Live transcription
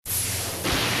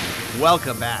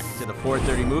Welcome back to the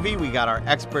 430 Movie. We got our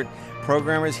expert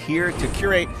programmers here to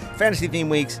curate fantasy theme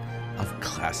weeks of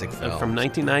classic films. From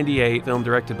 1998, film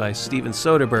directed by Steven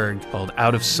Soderbergh called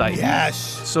Out of Sight.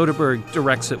 Yes. Soderbergh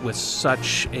directs it with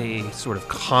such a sort of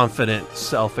confident,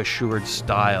 self-assured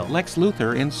style. Lex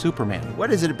Luthor in Superman.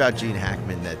 What is it about Gene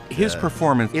Hackman that... His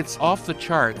performance, it's off the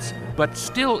charts, but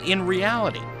still in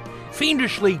reality.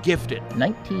 Fiendishly gifted.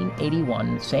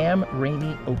 1981 Sam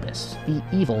Raimi opus, The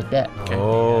Evil Dead.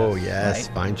 Oh, yes.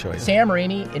 Right? Fine choice. Sam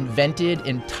Raimi invented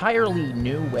entirely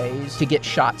new ways to get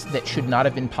shots that should not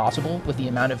have been possible with the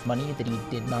amount of money that he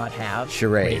did not have.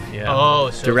 Charade. Yeah. Oh,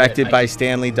 so Directed good. by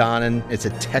Stanley Donen. It's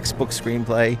a textbook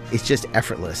screenplay. It's just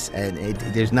effortless, and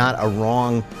there's not a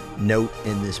wrong note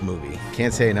in this movie.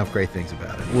 Can't say enough great things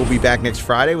about it. We'll be back next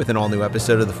Friday with an all-new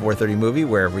episode of the 430 Movie,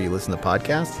 wherever you listen to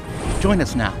podcasts. Join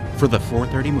us now for the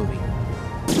 430 Movie.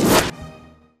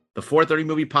 The 430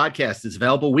 Movie Podcast is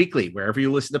available weekly wherever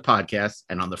you listen to podcasts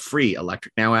and on the free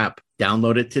Electric Now app.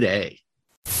 Download it today.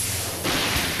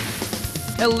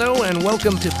 Hello and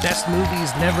welcome to Best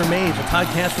Movies Never Made, the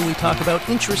podcast where we talk about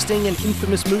interesting and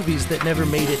infamous movies that never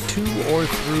made it to or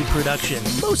through production.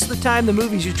 Most of the time, the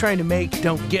movies you're trying to make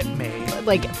don't get made.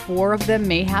 Like 4 of them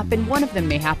may happen, 1 of them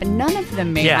may happen, none of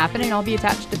them may happen, and I'll be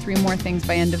attached to 3 more things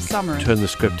by end of summer. Turn the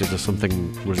script into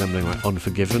something resembling like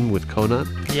Unforgiven with Conan.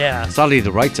 Yeah. Sadly,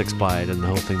 the rights expired and the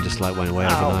whole thing just like went away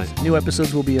overnight. New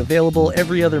episodes will be available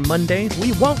every other Monday.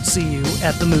 We won't see you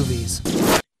at the movies.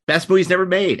 Best Movies Never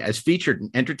Made, as featured in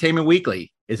Entertainment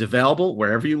Weekly, is available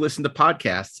wherever you listen to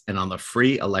podcasts and on the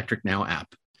free Electric Now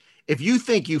app. If you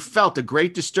think you felt a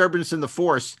great disturbance in the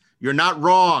Force, you're not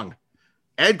wrong.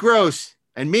 Ed Gross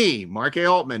and me, Mark A.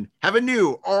 Altman, have a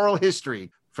new oral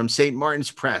history from St.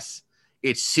 Martin's Press.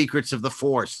 It's Secrets of the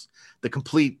Force, the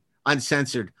complete,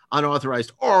 uncensored,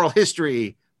 unauthorized oral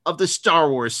history of the Star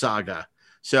Wars saga.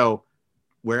 So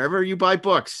wherever you buy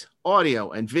books,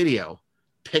 audio, and video,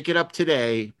 pick it up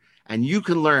today, and you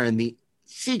can learn the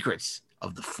secrets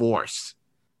of the Force.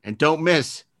 And don't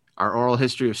miss our oral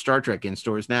history of Star Trek in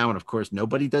stores now. And of course,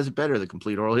 nobody does it better. The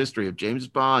complete oral history of James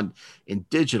Bond in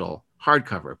digital,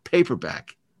 hardcover,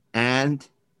 paperback, and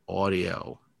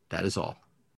audio. That is all.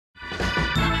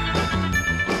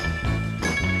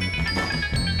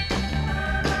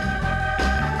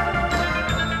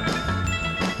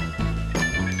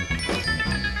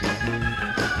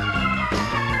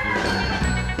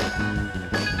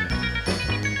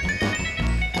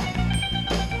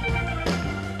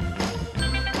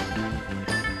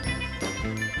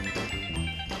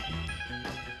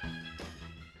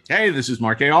 Hey, this is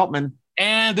Mark A. Altman.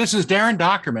 And this is Darren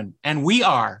Dockerman, and we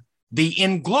are the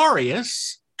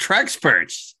Inglorious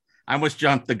Trexperts. I almost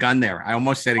jumped the gun there. I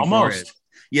almost said Inglorious. Almost.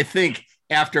 You think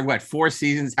after, 4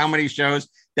 seasons, how many shows,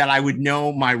 that I would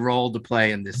know my role to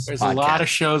play in this There's podcast? a lot of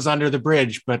shows under the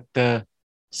bridge, but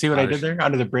see what I did there?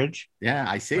 Under the bridge? Yeah,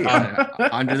 I see.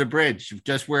 Under the bridge,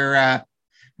 just where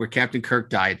Captain Kirk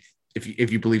died,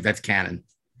 if you believe that's canon.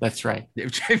 That's right.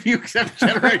 If you accept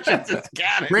Generations as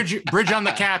canon. Bridge on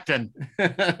the captain.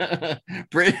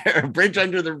 Bridge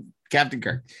under the Captain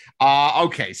Kirk.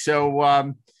 Okay,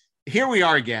 so here we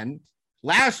are again.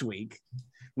 Last week,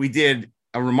 we did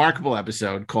a remarkable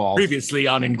episode called... Previously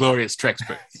on Inglorious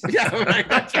Trexperts. Yeah, right,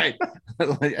 that's right.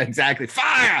 Exactly.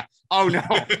 Fire! Oh, no.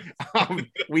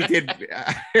 We did...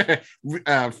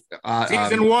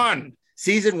 Season 1.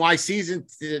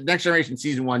 Next Generation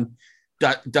Season 1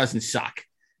 doesn't suck.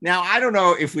 Now, I don't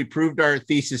know if we proved our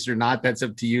thesis or not. That's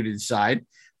up to you to decide.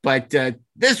 But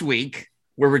this week,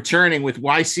 we're returning with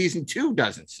why Season 2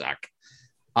 doesn't suck,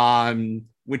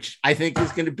 which I think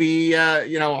is going to be,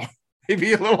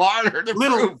 maybe a little harder to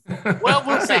prove. Well,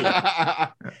 we'll see.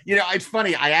 It's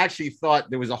funny. I actually thought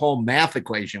there was a whole math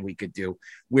equation we could do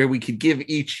where we could give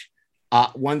each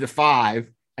 1 to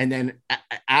 5 and then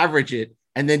average it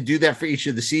and then do that for each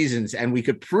of the seasons. And we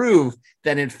could prove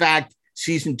that, in fact,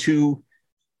 Season 2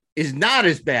 is not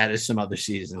as bad as some other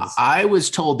seasons. I was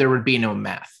told there would be no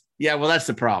math. Yeah, well, that's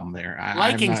the problem there.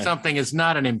 Liking something is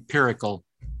not an empirical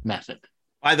method.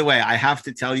 By the way, I have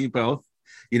to tell you both,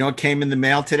 you know what came in the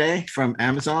mail today from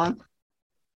Amazon?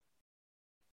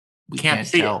 We Can't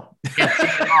see tell. Can't see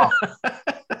it at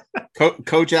all.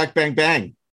 Kojak Bang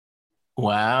Bang.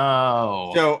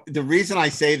 Wow. So the reason I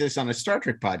say this on a Star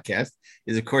Trek podcast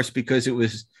is, of course, because it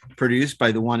was produced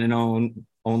by the one and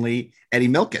only Eddie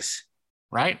Milkis.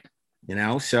 Right.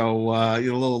 So a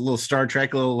little Star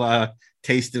Trek, a little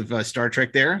taste of Star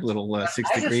Trek there, a little 6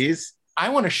 degrees. I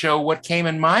want to show what came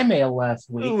in my mail last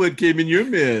week. Oh, what came in your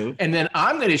mail? And then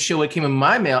I'm going to show what came in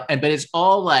my mail, but it's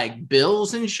all like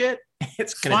bills and shit.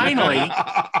 It's gonna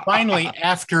Finally,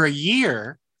 after a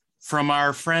year from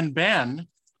our friend Ben,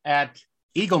 at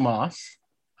Eagle Moss.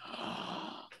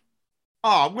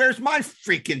 Oh, where's my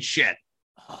freaking shit?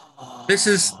 This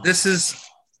is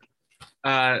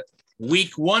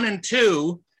week 1 and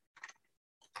 2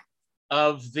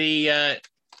 of the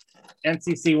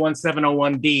NCC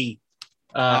 1701D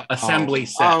assembly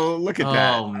set. Oh, look at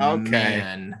that. Oh, Okay.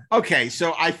 man. Okay,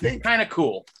 so I think Kind of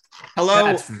cool. hello,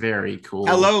 That's very cool.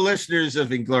 hello, listeners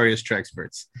of Inglorious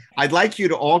Trexperts. I'd like you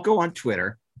to all go on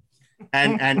Twitter,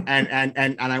 and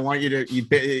I want you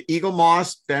to Eagle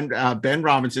Moss, Ben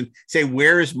Robinson, say,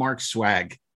 where is Mark's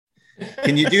swag?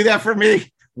 Can you do that for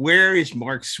me? Where is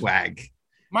Mark's swag?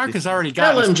 Mark has already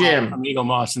Tell gotten him, swag Jim. from Eagle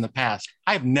Moss in the past.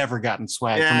 I've never gotten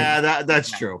swag from Yeah, Eagle.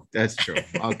 that's true. That's true.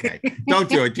 Okay, don't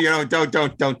do it.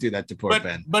 Don't do that to poor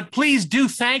Ben. But please do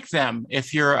thank them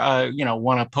if you're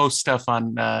want to post stuff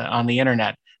on the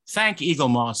internet. Thank Eagle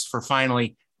Moss for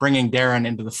finally bringing Darren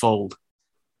into the fold.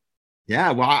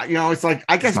 Yeah, well, it's like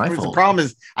I guess my the fault. problem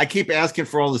is I keep asking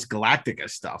for all this Galactica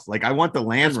stuff. Like I want the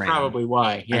Land That's Ram probably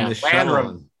why. Yeah, and the shuttle Landrum.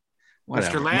 and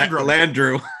whatever. Mr. Landrum.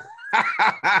 Landrew.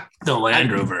 The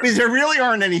Land Rover. Because there really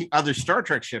aren't any other Star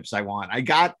Trek ships I want. I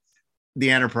got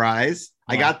the Enterprise.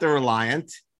 I got the Reliant.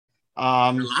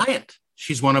 Reliant.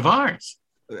 She's one of ours.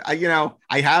 I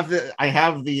have the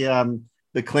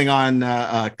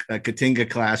Klingon Katinga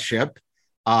class ship.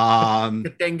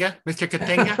 Katinga, Mr.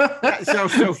 Katinga.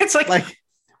 So It's like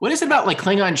what is it about like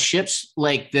Klingon ships?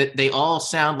 Like that they all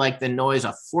sound like the noise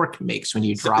a fork makes when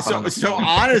you drop it on the So floor.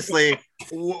 honestly,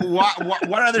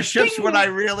 what other ships would I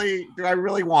really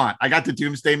want? I got the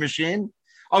Doomsday Machine.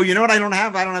 Oh, you know what I don't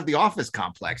have? I don't have the Office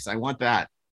Complex. I want that.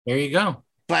 There you go.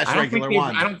 Class regular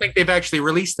one. I don't think they've actually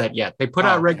released that yet. They put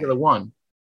out Okay. regular one.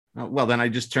 Oh, well, then I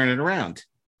just turn it around.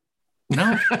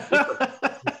 No.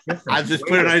 I just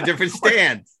put it on a different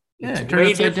stand. Yeah, It's turn way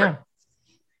it upside different. down.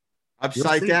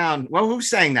 Upside see. down. Well, who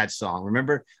sang that song?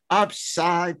 Remember?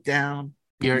 Upside down.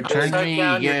 You're Upside turning me.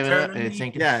 down, you're Yeah, turning I me.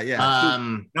 think.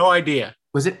 Yeah. No idea.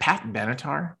 Was it Pat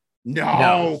Benatar?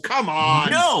 No, come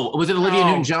on. No, was it Olivia No.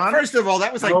 Newton-John? First of all,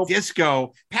 that was like Nope.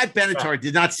 disco. Pat Benatar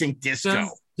did not sing disco. Dun,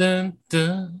 dun,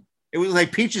 dun. It was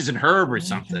like Peaches and Herb or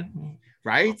something,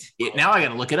 right? Now I got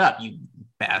to look it up, you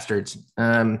bastards.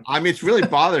 I mean, it's really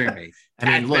bothering me.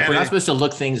 I mean, look, we're not supposed to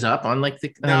look things up on like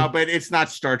the. No, but it's not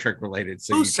Star Trek related.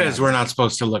 So Who you says can't. we're not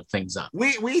supposed to look things up?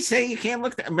 We say you can't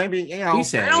look that. Maybe we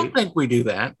say I don't think we do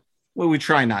that. Well, we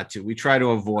try not to. We try to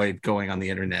avoid going on the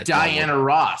internet. Diana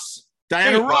Ross.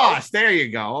 Diana There you go. Ross. There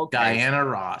you go. Okay. Diana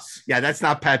Ross. Yeah, that's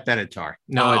not Pat Benatar.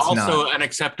 No, it's also, not. an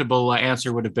acceptable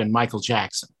answer would have been Michael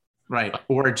Jackson. Right.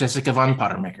 Or Jessica Von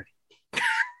Pottermaker.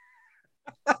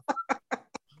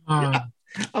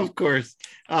 Of course.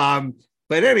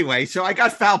 But anyway, so I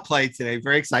got Foul Play today.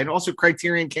 Very excited. Also,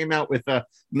 Criterion came out with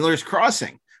Miller's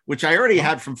Crossing, which I already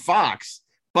had from Fox.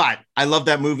 But I love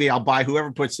that movie. I'll buy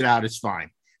whoever puts it out. It's fine.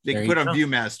 They There can put it you on go.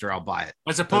 Viewmaster. I'll buy it.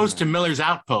 As opposed to Miller's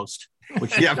Outpost.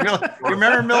 Which Yeah,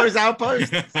 remember Miller's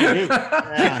Outpost? That's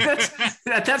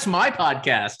my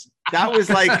podcast. That was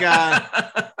like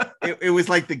it was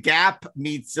like The Gap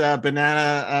meets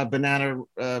Banana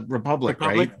Republic,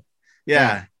 right?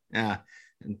 Yeah. But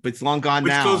it's long gone Which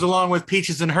now. goes along with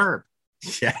Peaches and Herb.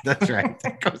 Yeah, that's right.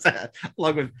 That goes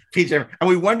along with Peach. And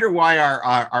we wonder why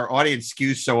our audience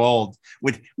skews so old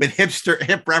with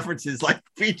hip references like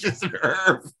Peaches and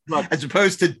Herb, as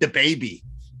opposed to the baby.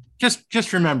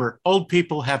 Just remember, old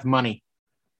people have money.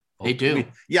 They do.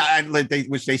 Yeah, and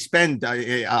which they spend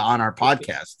on our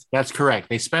podcast. That's correct.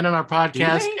 They spend on our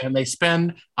podcast and they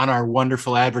spend on our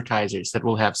wonderful advertisers that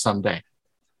we'll have someday.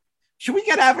 Should we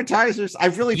get advertisers?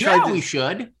 I've really tried. Yeah, we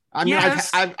should. I mean, Yes.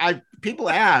 I've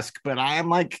people ask, but I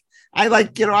like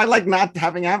not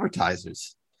having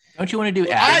advertisers. Don't you want to do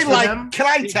ads for them? Can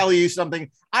I tell you something?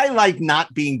 I like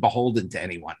not being beholden to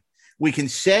anyone. We can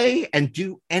say and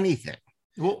do anything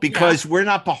Well, because we're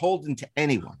not beholden to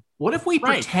anyone. what if we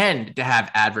pretend to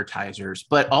have advertisers,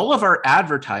 but all of our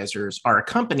advertisers are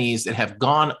companies that have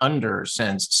gone under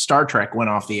since Star Trek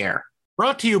went off the air?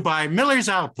 Brought to you by Miller's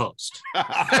Outpost.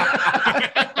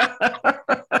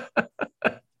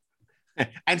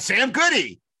 And Sam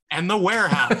Goody. And The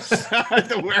Warehouse.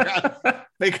 The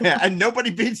Warehouse. And nobody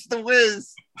beats The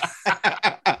Wiz.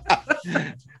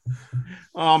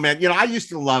 Oh man, I used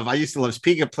to love.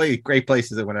 Speaking of great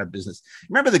places that went out of business.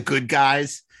 Remember The Good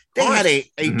Guys? They had a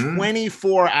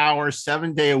 24-hour,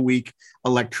 7-day-a-week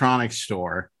electronics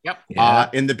store. Yep.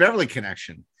 In the Beverly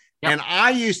Connection. Yep. And I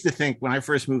used to think when I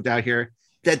first moved out here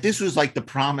that this was like the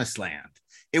promised land.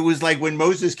 It was like when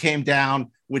Moses came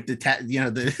down with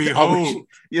Behold.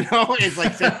 It's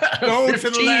like go to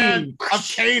the land of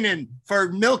Canaan for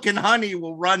milk and honey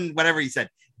will run, whatever he said.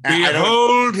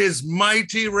 Behold his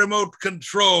mighty remote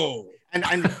control. And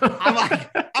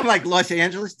I'm like, Los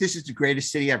Angeles, this is the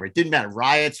greatest city ever. It didn't matter,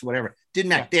 riots, whatever. Didn't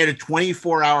matter. They had a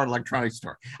 24-hour electronics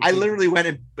store. I literally went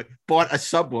and bought a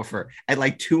subwoofer at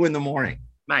like 2 a.m.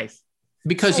 Nice.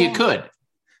 Because you could.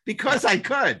 Because I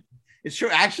could. It's true.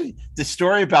 Actually, the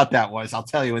story about that was, I'll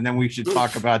tell you, and then we should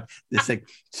talk about this thing.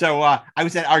 So I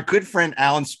was at our good friend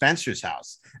Alan Spencer's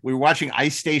house. We were watching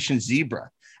Ice Station Zebra,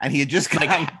 and he had just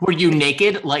gotten... Were you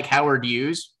naked like Howard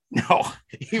Hughes? No,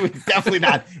 he was definitely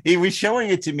not. He was showing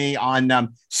it to me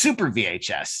on Super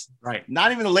VHS. Right.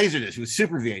 Not even a Laserdisc. It was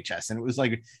Super VHS. And it was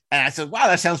like, and I said, wow,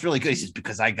 that sounds really good. He says,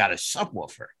 because I got a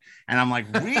subwoofer. And I'm like,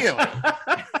 really?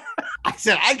 I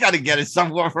said, I got to get a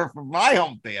subwoofer for my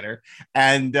home theater.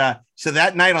 And so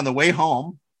that night on the way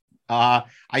home,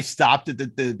 I stopped at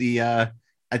the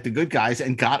Good Guys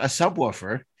and got a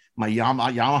subwoofer, my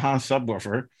Yamaha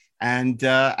subwoofer. And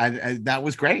that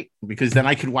was great because then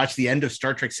I could watch the end of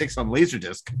Star Trek 6 on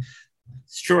Laserdisc.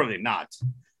 Surely not.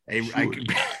 We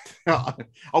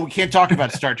can't talk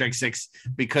about Star Trek 6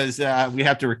 because we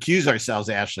have to recuse ourselves,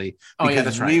 Ashley. Because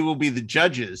that's right. We will be the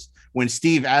judges when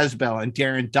Steve Asbell and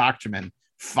Darren Doctorman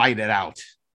fight it out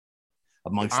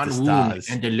amongst the stars.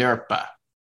 And the Lerpa.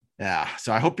 Yeah.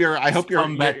 So I hope you're.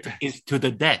 Combat is to the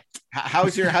death.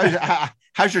 How's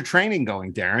your training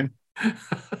going, Darren?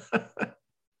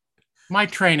 My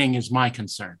training is my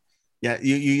concern. Yeah,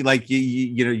 you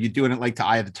you're doing it like to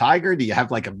Eye of the Tiger. Do you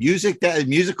have like a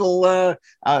musical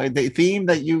theme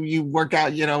that you work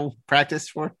out, practice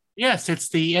for? Yes, it's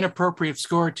the inappropriate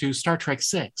score to Star Trek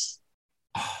 6.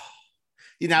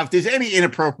 If there's any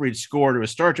inappropriate score to a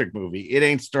Star Trek movie, it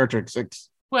ain't Star Trek 6.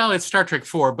 Well, it's Star Trek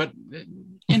 4, but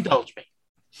indulge me.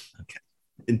 Okay,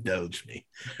 indulge me.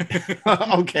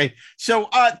 Okay, so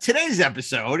today's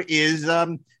episode is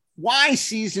why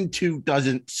season 2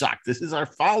 doesn't suck. This is our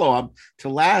follow-up to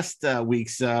last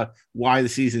week's why the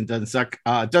season didn't suck.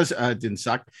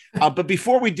 But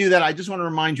before we do that, I just want to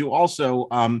remind you also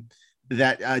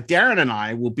that Darren and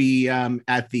I will be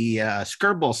at the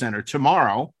Skirball Center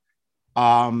tomorrow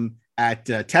at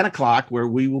 10 o'clock, where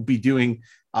we will be doing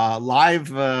live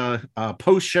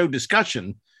post-show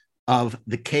discussion of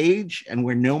The Cage and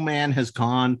Where No Man Has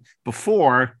Gone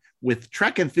Before with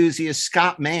Trek enthusiast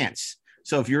Scott Mantz.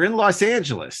 So if you're in Los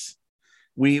Angeles,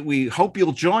 we hope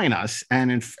you'll join us.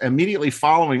 And immediately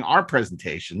following our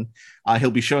presentation,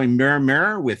 he'll be showing Mirror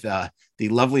Mirror with the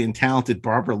lovely and talented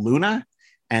Barbara Luna,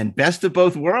 and Best of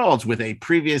Both Worlds with a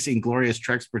previous Inglorious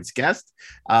Treksperts guest,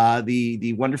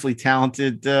 the wonderfully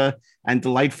talented and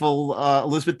delightful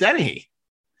Elizabeth Dennehy.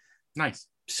 Nice.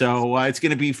 So it's going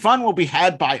to be fun. Will be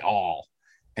had by all.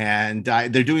 And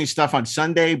they're doing stuff on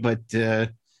Sunday, but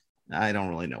I don't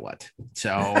really know what.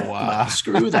 So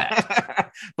screw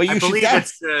that. But I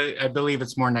believe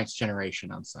it's more Next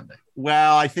Generation on Sunday.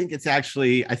 Well, I think it's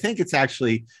actually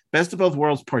Best of Both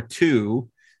Worlds Part 2.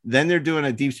 Then they're doing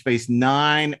a Deep Space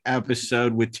Nine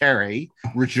episode with Terry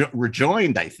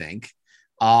rejoined, I think.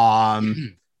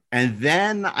 And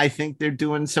then I think they're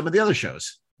doing some of the other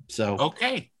shows. So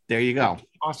okay, there you go.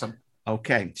 Awesome.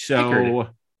 Okay, so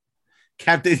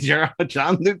Captain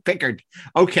Jean-Luc Picard.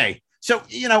 Okay. So,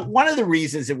 one of the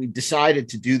reasons that we decided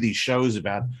to do these shows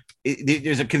about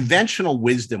there's a conventional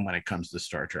wisdom when it comes to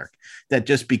Star Trek that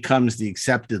just becomes the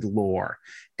accepted lore.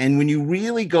 And when you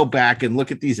really go back and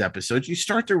look at these episodes, you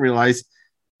start to realize,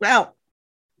 well,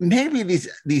 maybe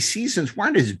these seasons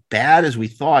weren't as bad as we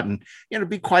thought. And, to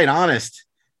be quite honest,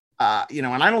 and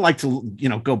I don't like to,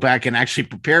 go back and actually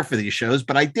prepare for these shows,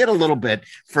 but I did a little bit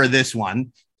for this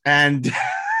one. And,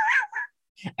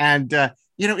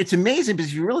 it's amazing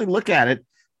because if you really look at it,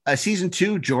 season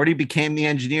 2, Geordi became the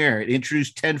engineer. It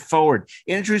introduced Ted Forward.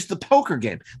 It introduced the poker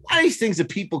game. A lot of these things that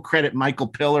people credit Michael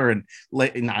Piller and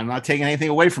I'm not taking anything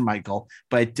away from Michael,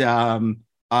 but they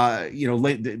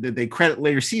credit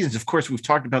later seasons. Of course, we've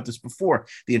talked about this before.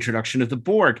 The introduction of the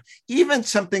Borg, even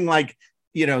something like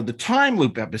the time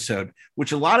loop episode,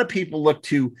 which a lot of people look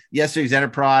to Yesterday's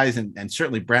Enterprise and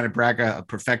certainly Brandon Braga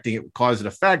perfecting it with cause and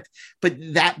effect, but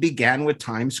that began with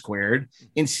Time Squared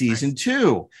in season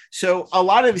 2. So a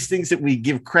lot of these things that we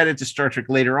give credit to Star Trek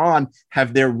later on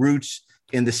have their roots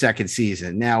in the second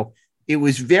season. Now, it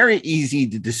was very easy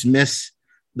to dismiss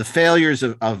the failures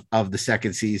of the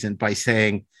second season by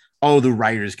saying, oh, the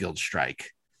Writers Guild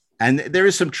strike. And there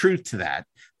is some truth to that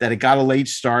it got a late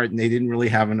start and they didn't really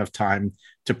have enough time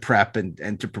to prep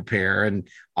and to prepare. And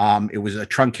it was a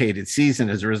truncated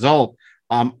season as a result.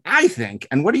 I think,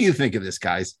 and what do you think of this,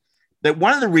 guys, that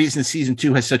one of the reasons season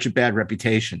 2 has such a bad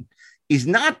reputation is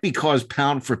not because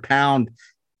pound for pound,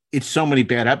 it's so many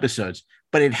bad episodes,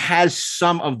 but it has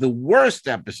some of the worst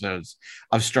episodes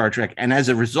of Star Trek. And as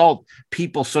a result,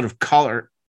 people sort of color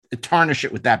tarnish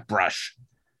it with that brush.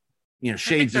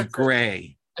 Shades of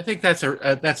gray. I think that's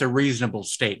a reasonable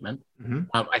statement. Mm-hmm.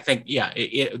 I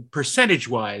think,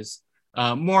 percentage-wise,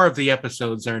 more of the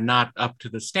episodes are not up to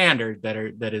the standard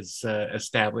that is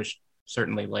established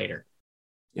certainly later.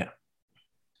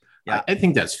 Yeah, I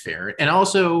think that's fair. And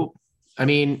also, I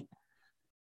mean,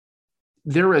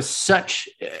 there is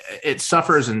it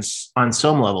suffers on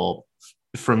some level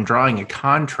from drawing a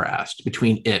contrast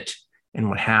between it and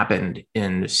what happened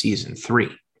in season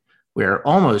 3, where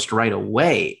almost right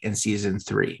away in season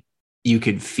 3, you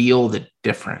could feel the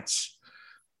difference.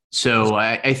 So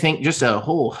I think just a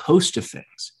whole host of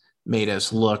things made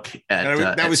us look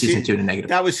at season 2 in a negative.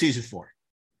 That was season 4.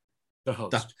 The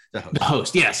host. The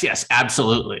host. Yes,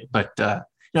 absolutely. But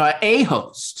a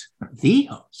host, not the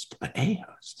host, but a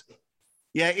host.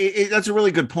 Yeah, that's a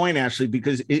really good point, Ashley,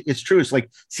 because it's true. It's like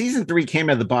season 3 came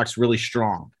out of the box really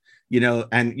strong,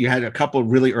 and you had a couple of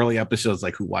really early episodes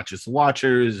like Who Watches the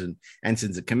Watchers and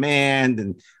Ensigns of Command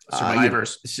and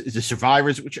Survivors, the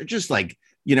Survivors, which are just like,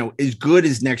 as good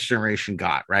as Next Generation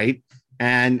got, right?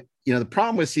 And, the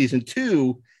problem with season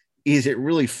 2 is it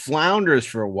really flounders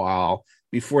for a while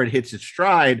before it hits its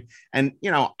stride. And,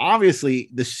 obviously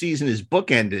the season is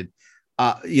bookended,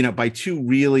 by 2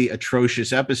 really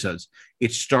atrocious episodes.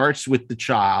 It starts with The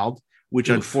Child, which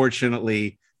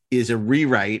unfortunately is a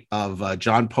rewrite of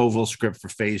John Povill's script for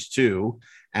phase 2.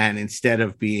 And instead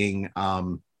of being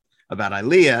about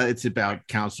Ilea, it's about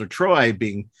Counselor Troy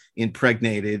being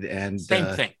impregnated and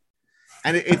same thing.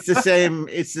 And it's the same,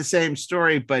 it's the same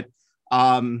story, but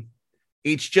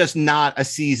it's just not a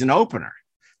season opener.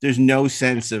 There's no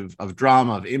sense of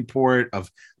drama, of import,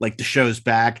 of like the show's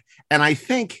back. And I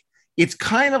think it's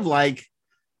kind of like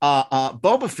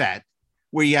Boba Fett,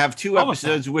 where you have 2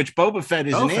 episodes which Boba Fett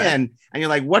isn't in, and you're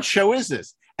like, what show is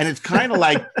this? And it's kind of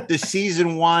like the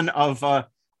season 1 of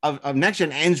Next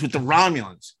Gen ends with the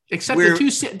Romulans. Except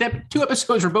the 2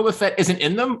 episodes where Boba Fett isn't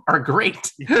in them are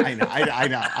great.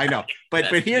 I know. But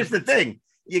here's the thing: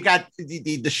 you got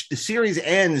the series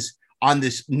ends on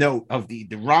this note of the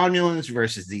Romulans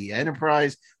versus the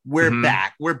Enterprise. We're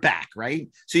back, right?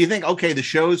 So you think, okay, the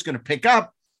show's going to pick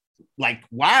up. Like,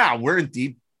 wow, we're in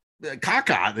deep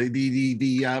caca.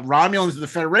 The Romulans of the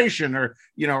Federation are at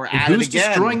it again. Who's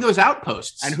destroying those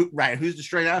outposts? And who's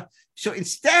destroying out? So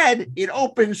instead, it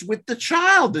opens with The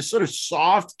Child, this sort of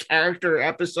soft character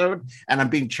episode. And I'm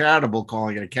being charitable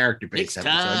calling it a character-based episode.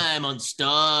 Next time on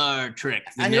Star Trek,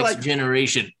 the and Next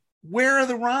Generation. Where are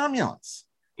the Romulans?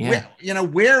 Yeah.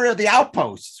 Where are the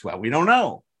outposts? Well, we don't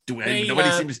know. They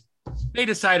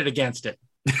decided against it.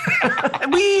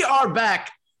 We are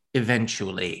back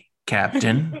eventually,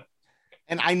 Captain.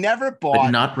 And I never bought.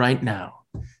 But not right now.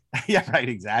 Yeah, right.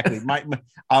 Exactly.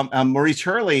 Maurice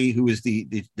Hurley, who was the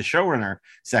showrunner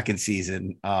second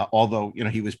season, although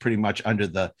he was pretty much under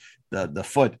the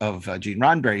foot of Gene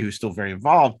Roddenberry, who's still very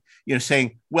involved.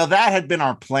 Saying, well, that had been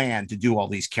our plan to do all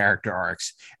these character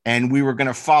arcs, and we were going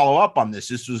to follow up on this.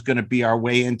 This was going to be our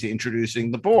way into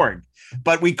introducing the Borg,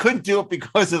 but we couldn't do it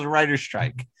because of the writer's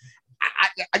strike.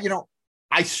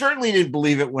 I certainly didn't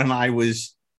believe it when I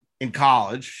was in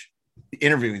college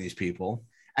interviewing these people.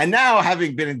 And now,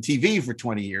 having been in TV for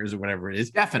 20 years or whatever it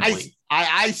is, definitely,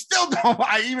 I still don't.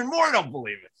 I even more don't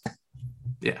believe it.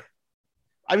 Yeah.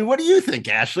 I mean, what do you think,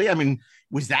 Ashley? I mean,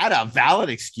 was that a valid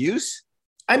excuse?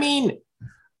 I mean,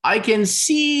 I can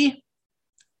see,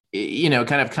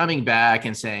 kind of coming back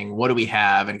and saying, what do we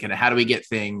have? And kind of how do we get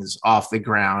things off the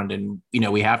ground? And,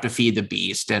 we have to feed the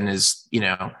beast. And as,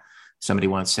 somebody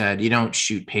once said, you don't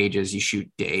shoot pages, you shoot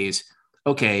days.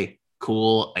 Okay,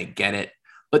 cool. I get it.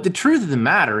 But the truth of the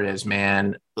matter is,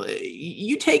 man,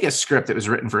 you take a script that was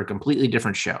written for a completely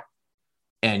different show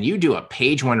and you do a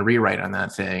page 1 rewrite on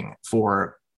that thing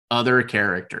for other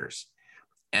characters.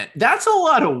 And that's a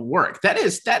lot of work.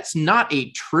 That's not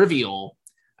a trivial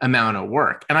amount of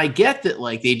work. And I get that,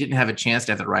 like, they didn't have a chance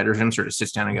to have the writer's room sort of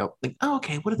sit down and go, like, oh,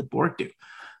 okay, what did the Borg do?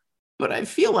 But I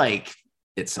feel like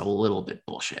it's a little bit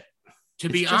bullshit. To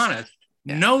be honest,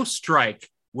 no strike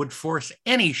would force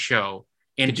any show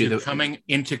into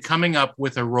coming up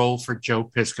with a role for Joe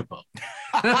Piscopo.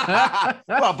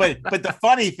 Well, but the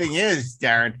funny thing is,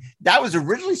 Darren, that was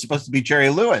originally supposed to be Jerry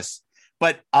Lewis,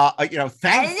 but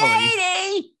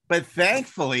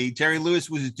thankfully, Jerry Lewis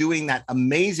was doing that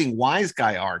amazing Wise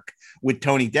Guy arc with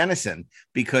Tony Dennison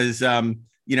because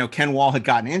Ken Wall had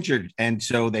gotten injured, and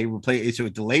so they replaced. So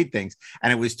it delayed things,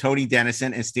 and it was Tony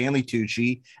Dennison and Stanley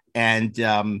Tucci and.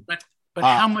 But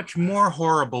how much more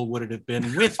horrible would it have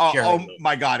been with Jerry Lewis? Oh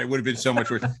my God, it would have been so much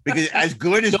worse. Because as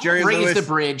good as Don't Jerry raise Lewis, the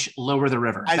bridge, lower the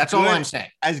river. That's all I'm saying.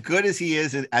 As good as he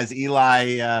is as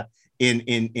Eli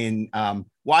in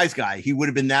Wise Guy. He would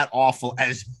have been that awful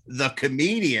as the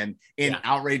comedian in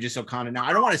Outrageous O'Connor. Now,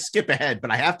 I don't want to skip ahead,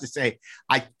 but I have to say,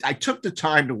 I took the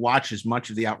time to watch as much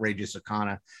of the Outrageous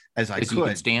O'Connor as I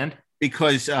could stand.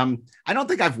 Because I don't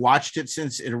think I've watched it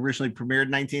since it originally premiered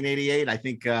in 1988. I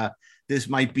think this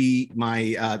might be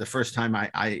my the first time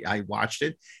I watched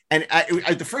it. And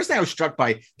the first thing I was struck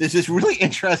by, there's this really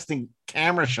interesting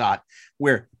camera shot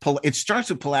where it starts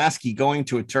with Pulaski going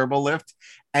to a turbo lift,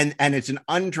 and it's an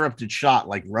uninterrupted shot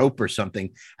like rope or something.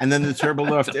 And then the turbo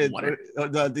lift, and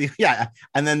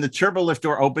then the turbo lift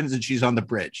door opens and she's on the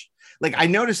bridge. Like, I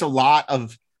noticed a lot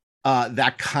of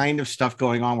that kind of stuff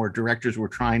going on where directors were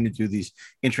trying to do these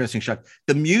interesting shots.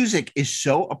 The music is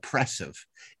so oppressive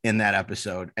in that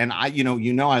episode. And I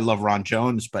love Ron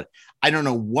Jones, but I don't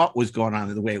know what was going on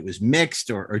in the way it was mixed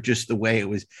or just the way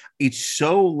it's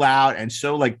so loud and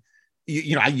so like,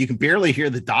 you can barely hear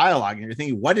the dialogue and you're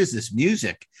thinking, what is this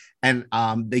music? And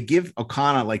they give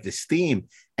O'Connor like this theme,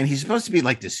 and he's supposed to be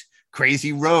like this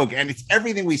crazy rogue. And it's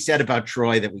everything we said about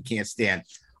Troy that we can't stand.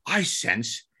 I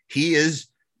sense he is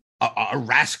a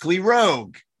rascally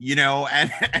rogue,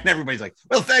 and everybody's like,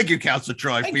 well, thank you, Counselor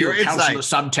Troy, for your insight.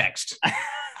 Subtext.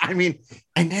 I mean,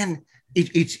 and then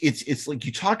it's like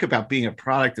you talk about being a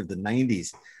product of the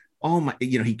 90s. Oh my,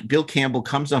 Bill Campbell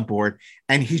comes on board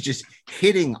and he's just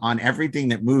hitting on everything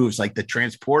that moves, like the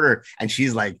transporter. And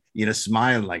she's like,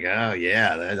 smiling like, oh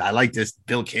yeah, I like this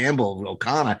Bill Campbell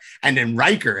O'Connor. And then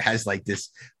Riker has like this,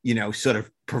 sort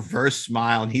of perverse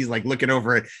smile. And he's like looking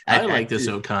over it. At this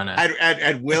O'Connor.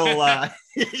 At Will,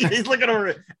 he's looking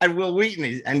over at Will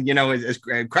Wheaton. And, as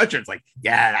Crutcher's like,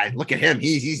 yeah, look at him.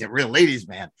 He's a real ladies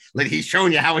man. Like, he's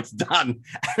showing you how it's done.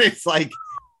 And it's like,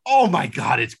 oh my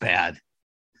God, it's bad.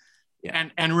 Yeah.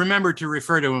 And remember to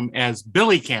refer to him as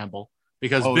Billy Campbell,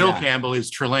 because Bill Campbell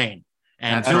is Trelane,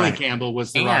 and Billy Campbell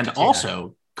was the and Rocketeer.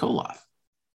 Also Koloff.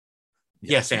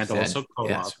 Yes, and also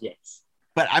Koloff. Yes.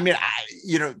 But I mean,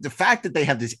 the fact that they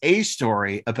have this A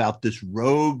story about this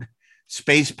rogue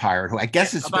space pirate who I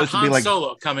guess is supposed to be like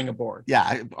Solo coming aboard.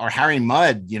 Yeah, or Harry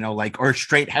Mudd, or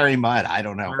straight Harry Mudd. I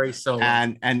don't know. Harry Solo.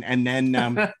 And then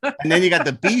and then you got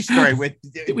the B story with.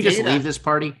 Did we just leave this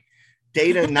party?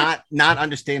 Data not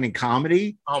understanding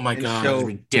comedy. Oh my God, so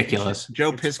ridiculous.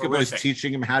 Joe Piscopo is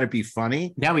teaching him how to be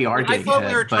funny. Now we are. I thought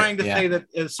we were trying to say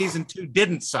that season 2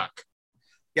 didn't suck.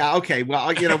 Yeah. Okay. Well,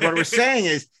 what we're saying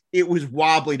is it was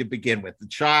wobbly to begin with. The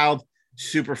child,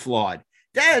 super flawed.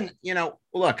 Then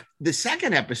look, the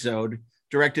second episode,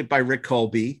 directed by Rick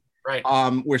Colby, right?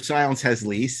 Where Silence Has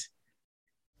Lease.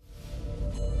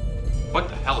 What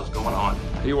the hell is going on?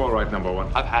 Are you all right, number one?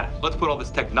 I've had it. Let's put all this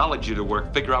technology to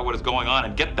work, figure out what is going on,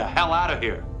 and get the hell out of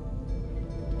here.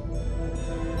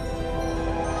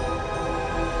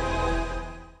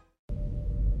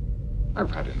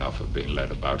 I've had enough of being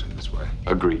led about in this way.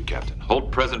 Agreed, Captain. Hold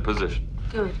present position.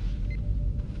 Good.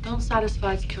 Don't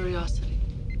satisfy its curiosity.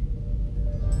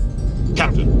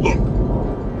 Captain, look!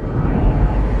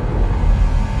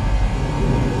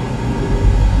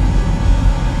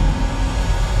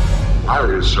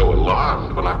 Harry is so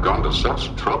alarmed when I've gone to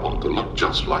such trouble to look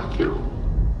just like you.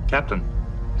 Captain,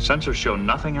 sensors show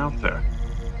nothing out there.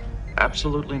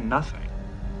 Absolutely nothing.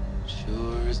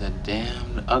 Sure is a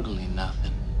damned ugly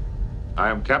nothing. I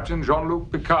am Captain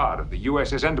Jean-Luc Picard of the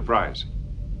USS Enterprise,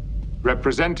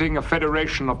 representing a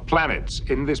federation of planets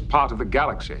in this part of the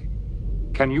galaxy.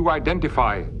 Can you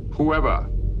identify whoever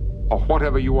or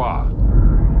whatever you are?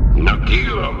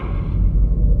 Nagilum.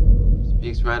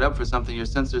 Speaks right up for something your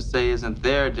sensors say isn't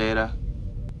there, Data.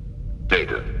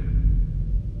 Data.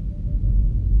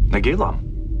 Nagilum.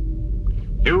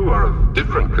 You are of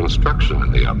different construction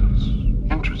than the others.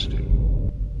 Interesting.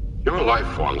 Your life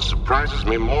form surprises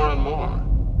me more and more.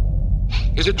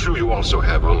 Is it true you also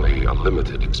have only a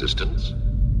limited existence?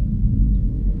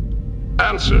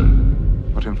 Answer.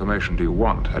 What information do you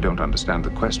want? I don't understand the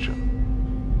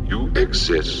question. You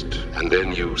exist, and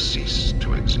then you cease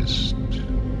to exist.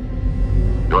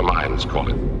 Your minds call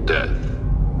it death.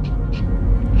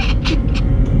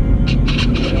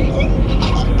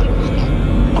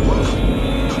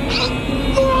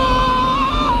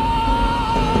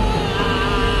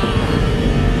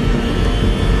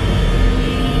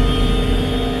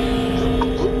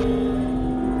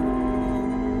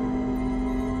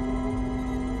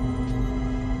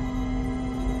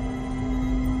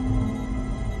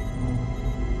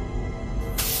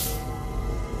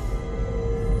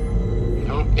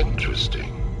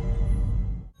 Interesting.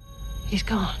 He's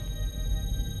gone.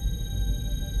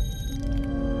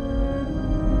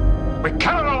 We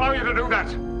cannot allow you to do that.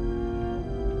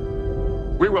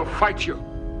 We will fight you.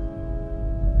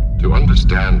 To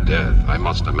understand death, I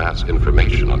must amass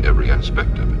information on every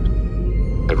aspect of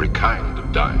it. Every kind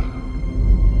of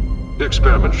dying. The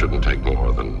experiment shouldn't take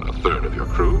more than a third of your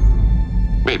crew.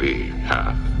 Maybe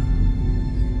half.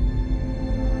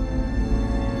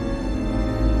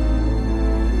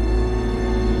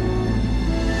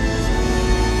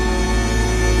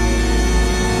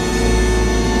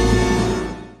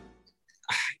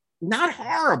 Not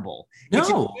horrible. No. It's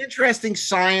an interesting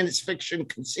science fiction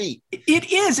conceit.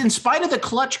 It is, in spite of the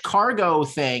clutch cargo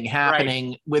thing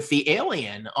happening with the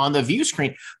alien on the view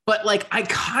screen. But like, I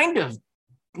kind of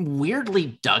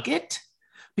weirdly dug it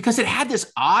because it had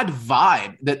this odd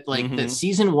vibe that like that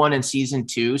season 1 and season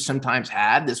 2 sometimes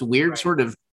had, this weird sort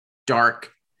of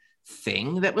dark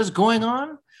thing that was going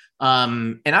on.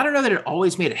 And I don't know that it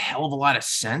always made a hell of a lot of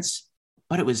sense,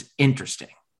 but it was interesting.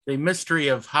 The mystery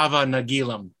of Hava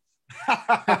Nagilum.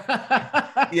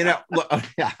 Hakuna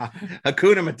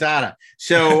Matata.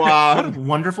 So what a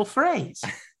wonderful phrase.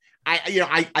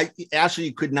 I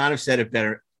actually could not have said it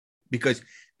better, because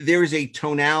there is a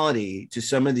tonality to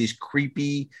some of these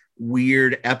creepy,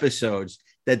 weird episodes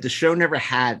that the show never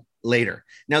had later.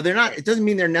 Now it doesn't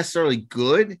mean they're necessarily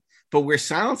good, but where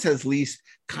Silence Has Leased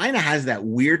kind of has that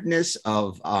weirdness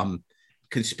of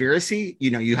conspiracy.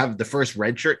 You have the first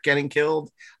red shirt getting killed,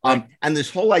 and this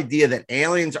whole idea that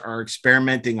aliens are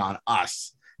experimenting on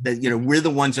us, that we're the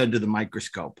ones under the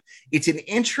microscope. It's an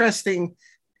interesting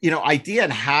idea,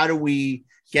 and how do we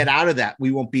get out of that?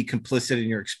 We won't be complicit in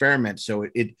your experiment. So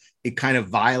it kind of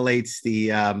violates the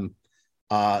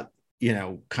kind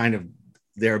of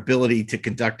their ability to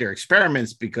conduct their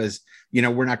experiments, because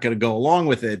we're not going to go along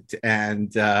with it,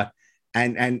 and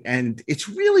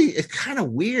it's kind of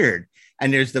weird.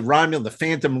 And there's the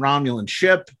Phantom Romulan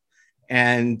ship,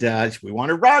 and we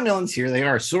wanted Romulans. Here they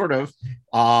are, sort of.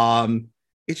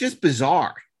 It's just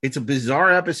bizarre. It's a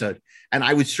bizarre episode, and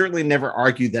I would certainly never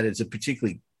argue that it's a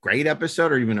particularly great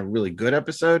episode or even a really good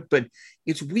episode, but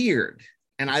it's weird,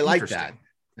 and I like that.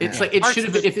 It's like it should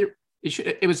have been.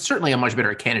 It was certainly a much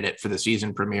better candidate for the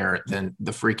season premiere than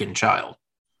The Freaking Child.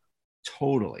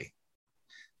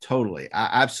 Totally,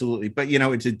 absolutely. But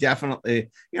it's a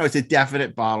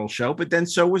definite bottle show. But then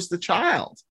so was The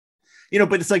Child.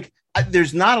 But it's like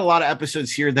there's not a lot of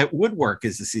episodes here that would work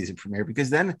as the season premiere,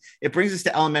 because then it brings us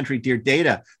to Elementary Dear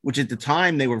Data, which at the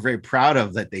time they were very proud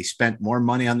of, that they spent more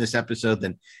money on this episode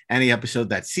than any episode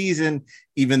that season.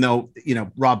 Even though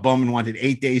Rob Bowman wanted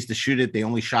 8 days to shoot it, they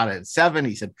only shot it at 7.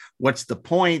 He said, "What's the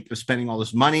point of spending all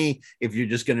this money if you're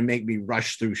just going to make me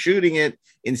rush through shooting it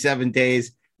in 7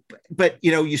 days?" But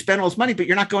you spend all this money, but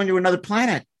you're not going to another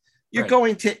planet. You're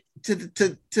going to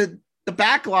the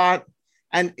back lot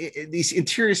and these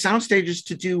interior sound stages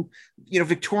to do,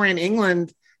 Victorian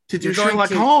England, to do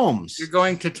Sherlock Holmes. You're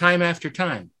going to time after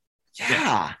time.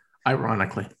 Yeah.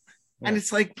 Ironically. And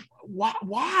it's like,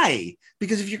 why?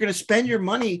 Because if you're going to spend your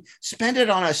money, spend it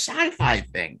on a sci-fi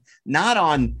thing, not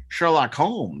on Sherlock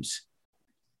Holmes.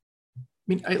 I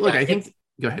mean, I think.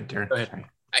 Go ahead, Darren. Go ahead. Sorry.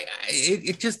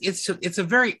 It's a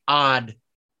very odd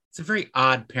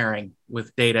pairing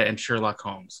with Data and Sherlock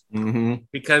Holmes,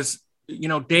 because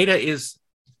Data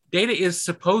is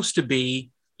supposed to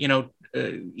be,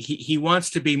 he wants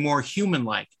to be more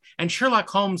human-like, and Sherlock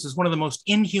Holmes is one of the most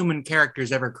inhuman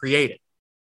characters ever created.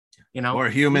 More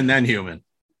human than human.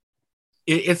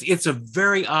 It's a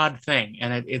very odd thing,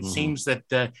 and it seems that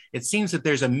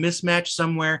there's a mismatch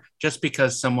somewhere just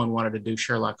because someone wanted to do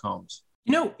Sherlock Holmes.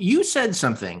 You said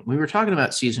something. We were talking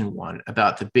about season 1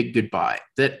 about the big goodbye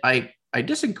that I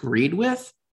disagreed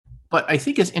with, but I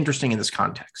think is interesting in this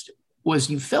context. Was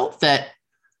you felt that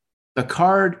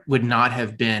Picard would not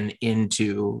have been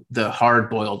into the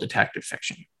hard-boiled detective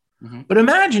fiction. But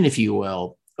imagine, if you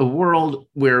will, a world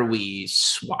where we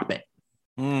swap it.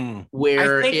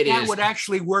 Where I think that would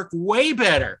actually work way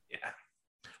better. Yeah.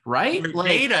 Right?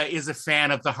 Data is a fan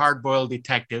of the hard-boiled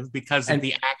detective because of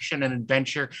the action and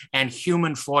adventure and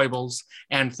human foibles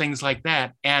and things like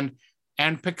that. And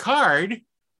Picard,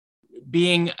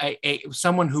 being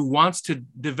someone who wants to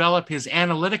develop his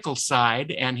analytical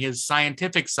side and his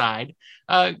scientific side,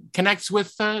 connects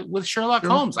with Sherlock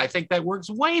Holmes. I think that works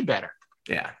way better.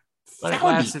 Yeah. But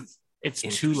alas, it's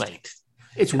too late.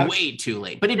 It's way too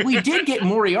late. But we did get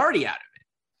Moriarty out of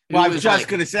it. Well, I was just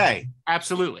going to say.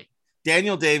 Absolutely.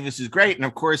 Daniel Davis is great. And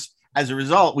of course, as a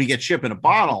result, we get Ship in a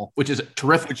Bottle, which is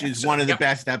terrific. Which is one of the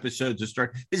best episodes of Star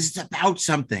Trek. It's about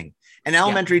something. And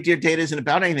Elementary Dear Data isn't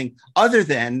about anything other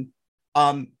than,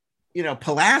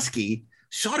 Pulaski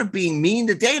sort of being mean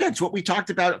to Data. It's what we talked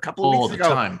about a couple of weeks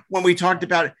ago when we talked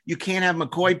about you can't have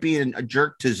McCoy being a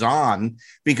jerk to Zahn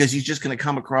because he's just going to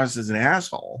come across as an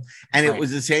asshole. And it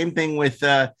was the same thing with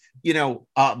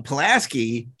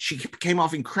Pulaski, she came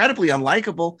off incredibly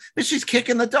unlikable, but she's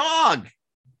kicking the dog.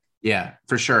 Yeah,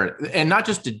 for sure. And not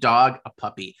just a dog, a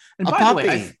puppy. And by the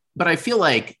way, but I feel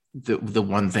like the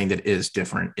one thing that is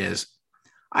different is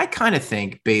I kind of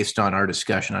think, based on our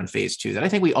discussion on phase 2, that I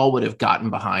think we all would have gotten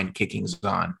behind kicking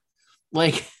Zahn.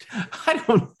 Like, I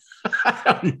don't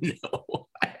know.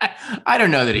 I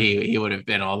don't know that he would have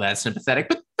been all that sympathetic,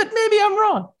 but maybe I'm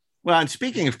wrong. Well, and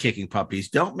speaking of kicking puppies,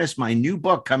 don't miss my new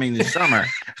book coming this summer.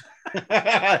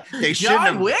 They shouldn't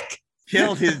have Wick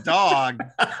killed his dog.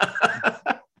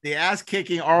 The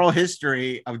ass-kicking oral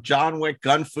history of John Wick,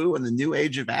 Gun Fu, and the New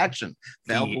Age of Action.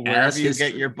 Available wherever you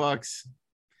get your books.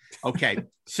 Okay,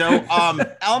 so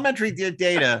elementary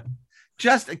data,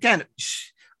 just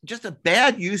a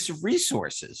bad use of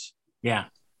resources. Yeah.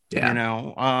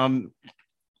 And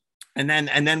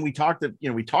then we talk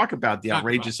about the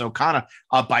outrageous O'Connor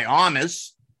by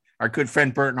Armis, our good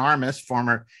friend Burton Armis,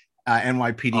 former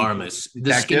NYPD Armis,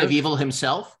 the skin of evil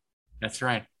himself. That's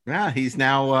right. Yeah, he's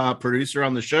now a producer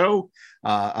on the show.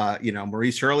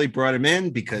 Maurice Hurley brought him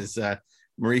in because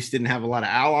Maurice didn't have a lot of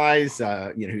allies.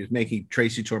 He was making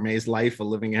Tracy Torme's life a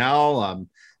living hell.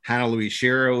 Hannah Louise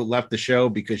Shiro left the show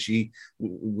because she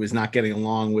was not getting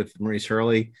along with Maurice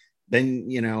Hurley. Then,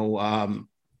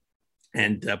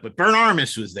 but Burton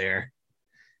Armis was there,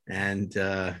 and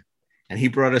he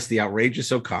brought us the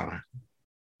outrageous O'Connor.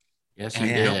 Yes, he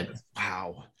did.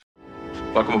 Wow.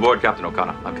 Welcome aboard, Captain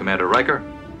O'Connor. I'm Commander Riker.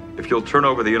 If you'll turn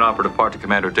over the inoperative part to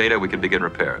Commander Data, we can begin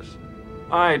repairs.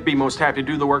 I'd be most happy to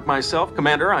do the work myself,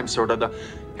 Commander. I'm sort of the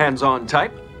hands-on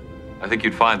type. I think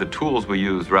you'd find the tools we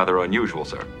use rather unusual,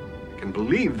 sir. I can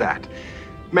believe that.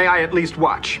 May I at least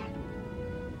watch?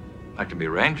 That can be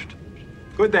arranged.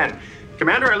 Good then.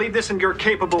 Commander, I leave this in your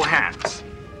capable hands.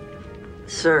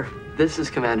 Sir, this is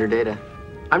Commander Data.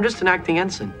 I'm just an acting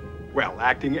ensign. Well,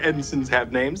 acting ensigns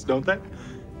have names, don't they?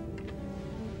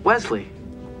 Wesley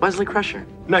Crusher.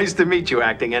 Nice to meet you,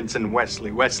 acting ensign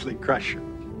Wesley Crusher.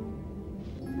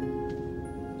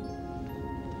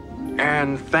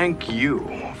 And thank you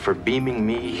for beaming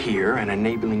me here and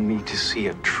enabling me to see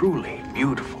a truly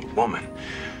beautiful woman.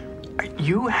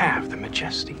 You have the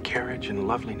majestic carriage and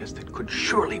loveliness that could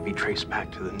surely be traced back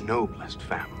to the noblest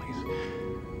families.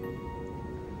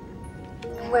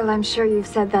 Well, I'm sure you've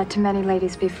said that to many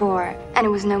ladies before, and it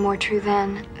was no more true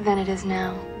then than it is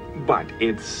now. But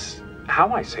it's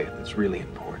how I say it that's really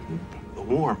important. The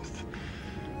warmth,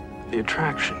 the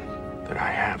attraction that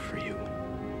I have for you.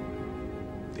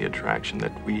 The attraction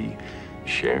that we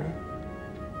share.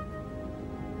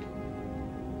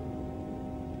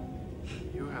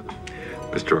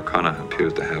 Mr. O'Connor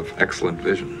appears to have excellent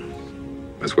vision,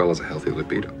 as well as a healthy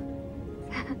libido.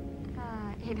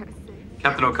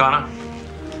 Captain O'Connor,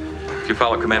 if you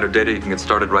follow Commander Data, you can get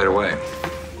started right away.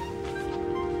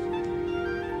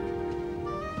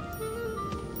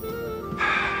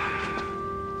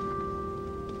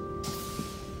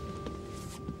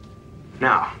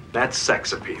 Now, that's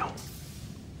sex appeal.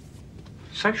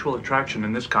 Sexual attraction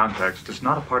in this context is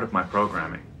not a part of my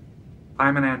programming.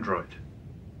 I'm an android.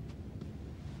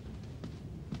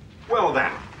 Well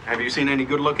then, have you seen any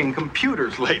good-looking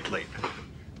computers lately?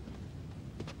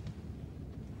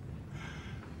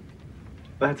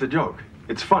 That's a joke.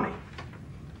 It's funny.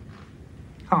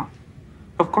 Huh.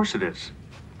 Of course it is.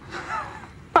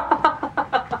 Am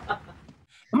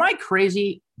I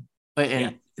crazy?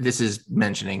 And this is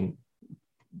mentioning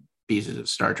pieces of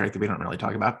Star Trek that we don't really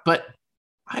talk about, but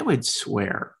I would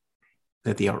swear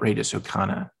that the outrageous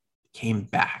O'Connor came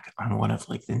back on one of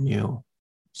like the new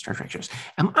Star Trek shows.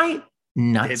 Am I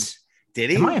nuts? Did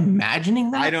he? Am I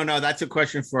imagining that? I don't know. That's a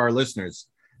question for our listeners.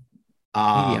 Maybe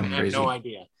I'm I crazy. have no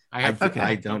idea.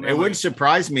 I don't. It wouldn't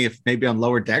surprise me if maybe on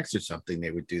Lower Decks or something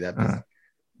they would do that.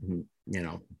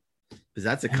 Because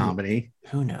that's a comedy.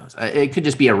 Who knows? It could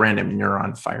just be a random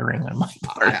neuron firing on my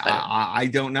part. I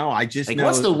don't know. I just know.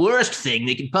 What's the worst thing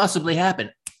that could possibly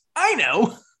happen? I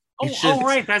know. Oh,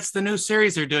 right. That's the new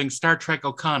series they're doing, Star Trek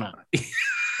O'Connor.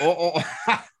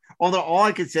 Although all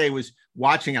I could say was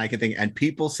watching, I could think, and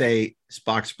people say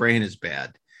Spock's brain is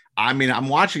bad. I mean, I'm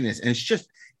watching this, and it's just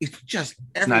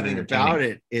everything about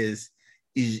it is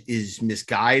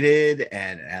misguided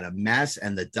and a mess,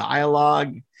 and the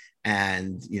dialogue,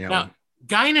 and now,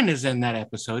 Guinan is in that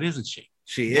episode, isn't she?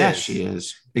 She is. Yeah, she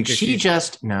is. Because she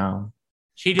just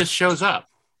shows up.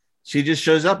 She just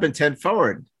shows up in 10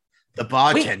 Forward. The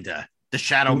bartender, the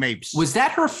Shadow Mapes. Was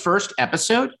that her first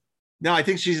episode? No, I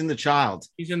think she's in The Child.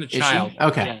 She's in The Child.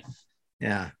 Okay.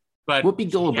 Yeah. But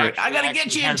Whoopi Goldberg. I got to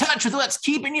get you in touch with what's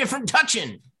keeping you from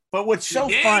touching. But what's so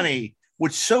funny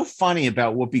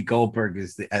about Whoopi Goldberg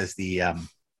is as the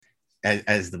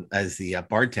as the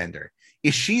bartender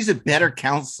is she's a better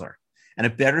counselor and a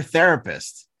better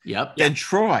therapist than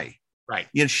Troy. Right.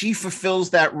 You know, she fulfills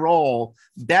that role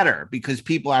better because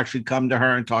people actually come to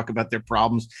her and talk about their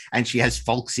problems, and she has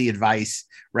folksy advice,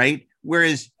 right?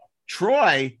 Whereas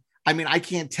Troy, I mean, I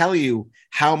can't tell you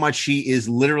how much she is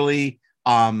literally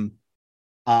Captain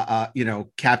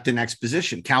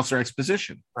Exposition, Counselor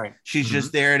Exposition. Right. She's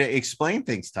just there to explain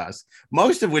things to us,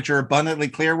 most of which are abundantly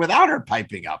clear without her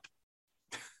piping up.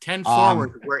 10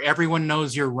 forward, where everyone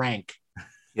knows your rank.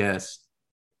 Yes.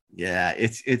 Yeah,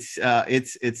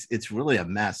 it's really a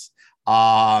mess.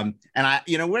 And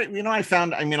I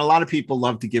found, I mean, a lot of people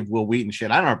love to give Will Wheaton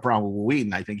shit. I don't have a problem with Will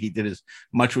Wheaton. I think he did as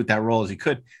much with that role as he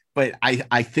could. But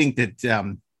I think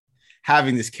that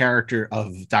having this character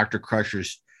of Dr.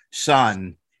 Crusher's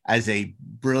son as a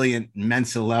brilliant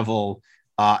Mensa level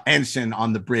ensign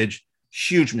on the bridge,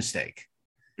 huge mistake.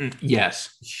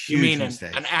 Yes. You mean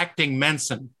an acting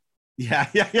Mensa? Yeah.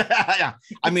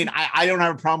 I mean, I don't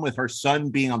have a problem with her son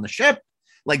being on the ship.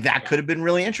 Like that could have been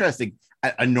really interesting.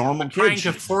 A normal kid. Trying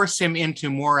to force him into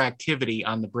more activity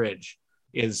on the bridge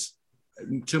is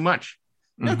too much.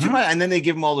 No, too much. And then they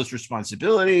give him all this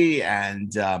responsibility,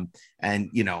 and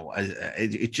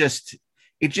it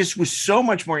just was so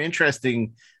much more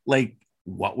interesting. Like,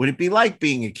 what would it be like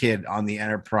being a kid on the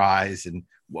Enterprise, and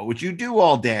what would you do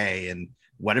all day, and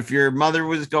what if your mother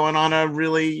was going on a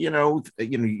really,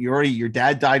 your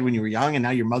dad died when you were young, and now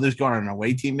your mother's going on an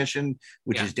away team mission,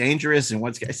 which is dangerous. And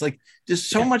it's like, there's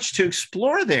so much to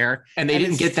explore there. And they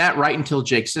didn't get that right until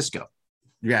Jake Sisko.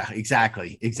 Yeah,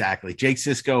 exactly. Jake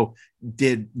Sisko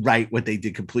did right what they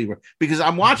did completely, because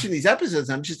I'm watching these episodes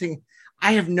and I'm just thinking,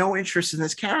 I have no interest in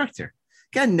this character.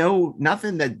 Again,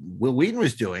 nothing that Will Wheaton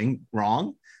was doing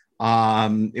wrong.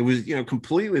 It was,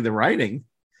 completely the writing.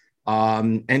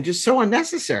 And just so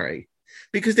unnecessary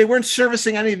because they weren't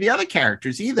servicing any of the other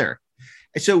characters either.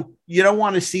 And so you don't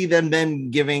want to see them then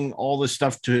giving all this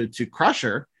stuff to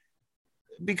Crusher,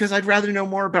 because I'd rather know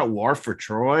more about Worf or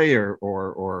Troy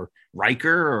or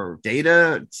Riker or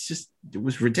Data. It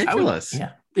was ridiculous.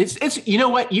 It's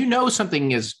what,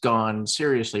 something has gone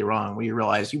seriously wrong when you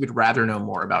realize you would rather know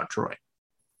more about Troy.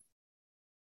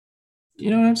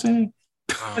 You know what I'm saying?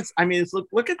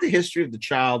 Look at the history of the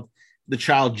child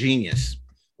genius.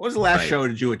 What was the last show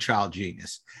to do a child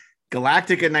genius?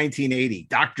 Galactica 1980,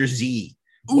 Dr. Z.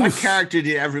 Oof. What character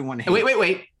did everyone hate?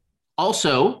 Wait.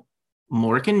 Also,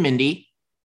 Mork and Mindy.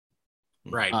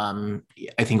 Right.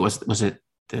 I think was it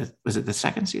the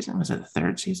second season? Was it the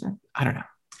third season? I don't know.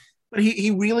 But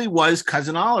he really was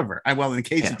Cousin Oliver. In the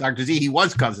case of Dr. Z, he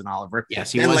was Cousin Oliver.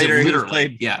 Yes, he was later literally. He was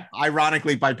played,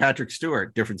 ironically, by Patrick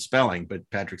Stewart. Different spelling, but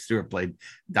Patrick Stewart played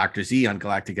Dr. Z on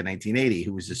Galactica 1980,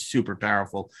 who was a super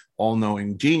powerful,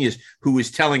 all-knowing genius who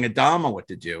was telling Adama what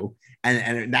to do,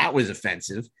 and that was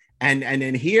offensive. And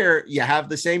then here you have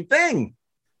the same thing,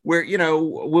 where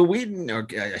Will Wheaton, or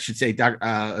I should say,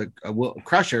 Will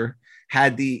Crusher,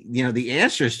 had the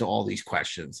answers to all these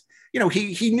questions.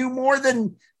 He knew more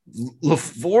than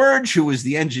LaForge, who was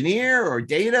the engineer, or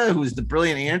Data, who was the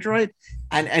brilliant android,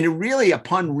 and it really,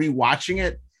 upon rewatching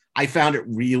it, I found it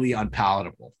really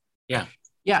unpalatable. Yeah,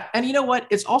 and you know what?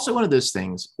 It's also one of those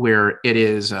things where it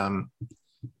is,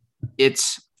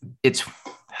 it's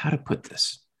how to put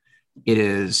this. It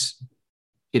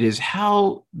is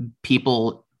how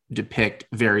people depict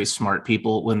very smart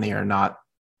people when they are not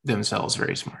themselves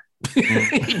very smart.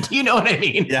 Do you know what I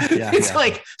mean? It's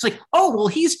like, oh, well,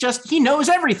 he knows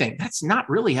everything. That's not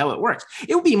really how it works.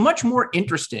 It would be much more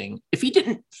interesting if he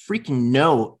didn't freaking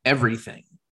know everything,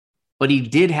 but he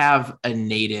did have a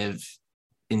native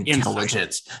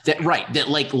intelligence that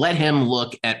let him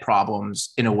look at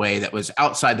problems in a way that was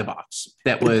outside the box,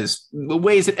 that was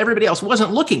ways that everybody else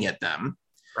wasn't looking at them.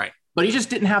 Right. But he just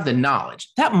didn't have the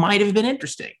knowledge. That might have been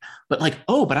interesting. But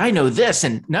but I know this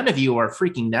and none of you are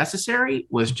freaking necessary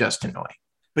was just annoying.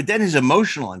 But then his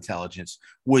emotional intelligence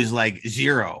was like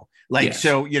zero.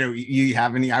 So, you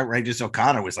have any outrageous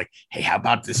O'Connor was like, hey, how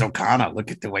about this O'Connor? Look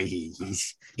at the way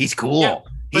he's cool. Yeah,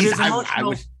 but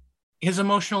his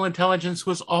emotional intelligence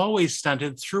was always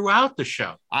stunted throughout the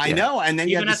show. I know. And then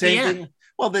you have the same thing.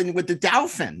 Well, then with the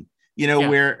Dauphin,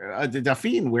 where the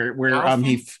Dauphine, where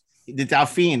the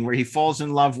Dauphine, where he falls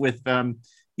in love with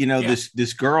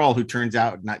this girl who turns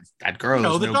out not that girl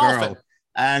is no girl,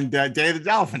 and Day the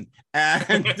Dolphin,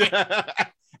 and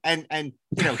and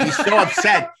he's so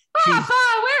upset.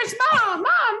 Where's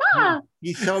mom?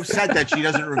 He's so upset that she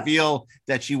doesn't reveal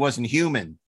that she wasn't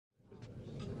human.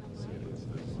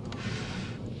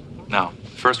 Now,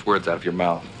 first words out of your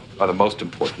mouth are the most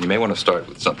important. You may want to start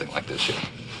with something like this here.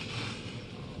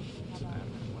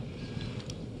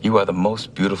 You are the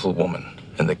most beautiful woman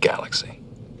in the galaxy.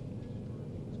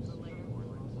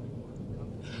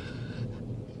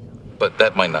 But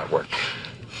that might not work.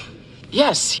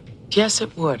 Yes,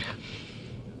 it would.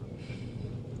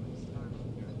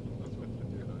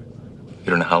 You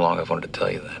don't know how long I've wanted to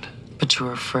tell you that. But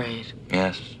you're afraid.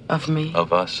 Yes. Of me?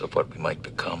 Of us, of what we might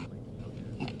become.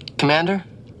 Commander?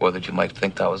 Or that you might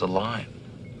think that was a lie.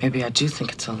 Maybe I do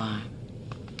think it's a lie.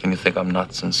 And you think I'm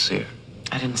not sincere.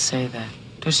 I didn't say that.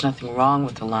 There's nothing wrong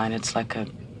with the line. It's like a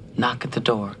knock at the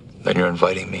door. Then you're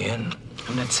inviting me in.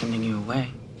 I'm not sending you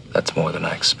away. That's more than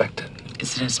I expected.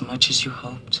 Is it as much as you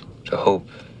hoped? To hope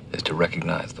is to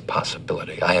recognize the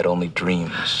possibility. I had only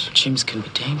dreams. Dreams can be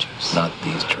dangerous. Not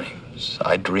these dreams.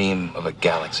 I dream of a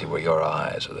galaxy where your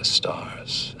eyes are the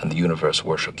stars and the universe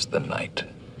worships the night.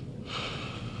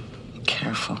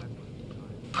 Careful.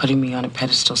 Putting me on a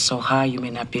pedestal so high you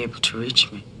may not be able to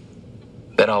reach me.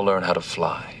 Then I'll learn how to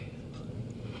fly.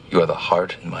 You are the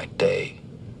heart in my day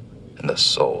and the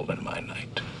soul in my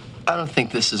night. I don't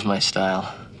think this is my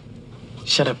style.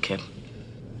 Shut up, kid.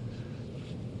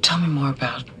 Tell me more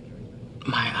about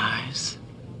my eyes.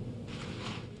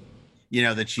 You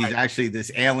know, that she's actually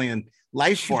this alien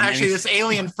life form. Actually, this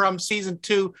alien from season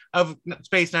 2 of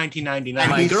Space 1999.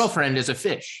 My girlfriend is a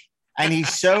fish. And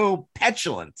he's so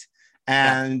petulant.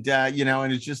 And, you know,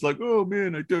 and it's just like, oh,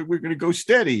 man, I thought we're going to go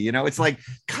steady. You know, it's like,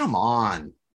 come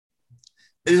on.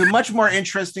 There's a much more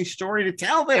interesting story to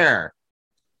tell there.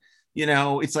 You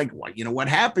know, it's like, what, you know, what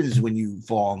happens when you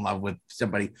fall in love with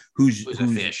somebody who's a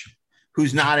fish,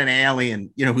 who's not an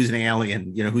alien, you know, who's an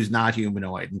alien, you know, who's not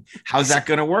humanoid. And how's that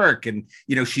going to work? And,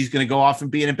 you know, she's going to go off and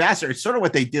be an ambassador. It's sort of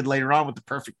what they did later on with The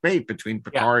Perfect Mate between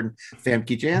Picard and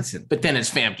Famke Janssen. But then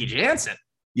it's Famke Janssen.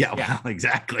 Yeah, well,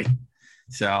 exactly.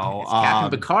 So it's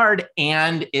Captain Picard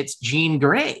and it's Jean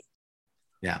Grey.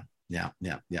 Yeah.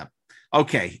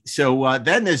 Okay, so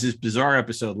then there's this bizarre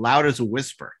episode, Loud as a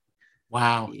Whisper.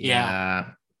 Wow.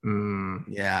 Yeah.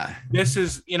 This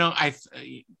is, you know,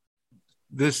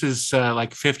 this is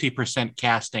like 50%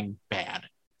 casting bad.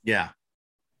 Yeah.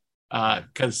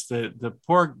 Because the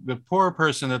poor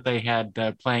person that they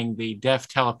had playing the deaf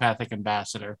telepathic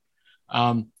ambassador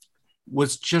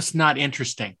was just not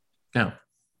interesting. No.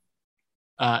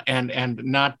 And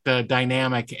not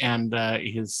dynamic, and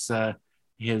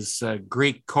his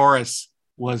Greek chorus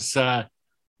was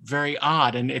very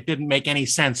odd, and it didn't make any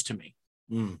sense to me.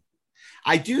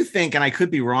 I do think, and I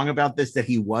could be wrong about this, that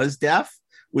he was deaf,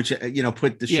 which, you know,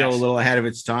 put the show a little ahead of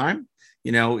its time.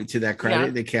 You know, to that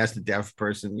credit, they cast a deaf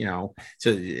person, you know,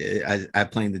 so I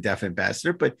playing the deaf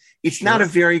ambassador, but it's not a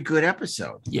very good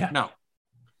episode. Yeah, no,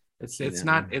 it's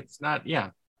not.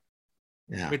 Yeah.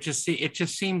 It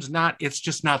just seems not. It's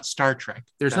just not Star Trek.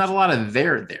 There's not a lot of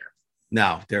there.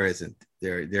 No, there isn't.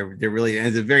 There really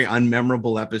is. A very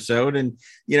unmemorable episode, and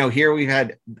you know, here we've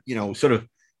had, you know, sort of.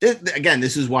 Again,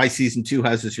 this is why season 2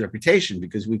 has this reputation,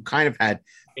 because we've kind of had.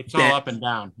 It's all up and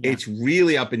down. Yeah. It's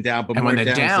really up and down, but and more when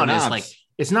the down is ups. like,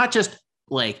 it's not just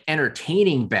like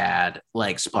entertaining bad,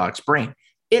 like Spock's brain.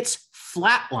 It's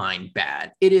flatline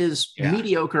bad. It is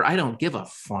mediocre. I don't give a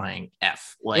flying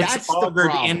F. Like, it's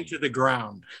augured into the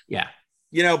ground. Yeah.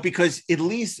 You know, because at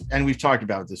least, and we've talked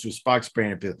about this with Spock's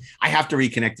brain, I have to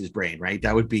reconnect his brain, right?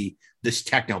 That would be this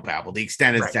technobabble, the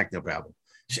extended technobabble,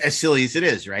 as silly as it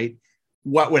is, right?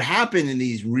 What would happen in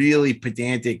these really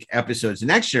pedantic episodes of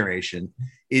Next Generation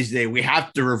is we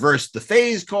have to reverse the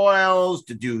phase coils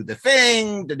to do the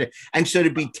thing. And so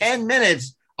to be 10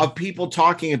 minutes of people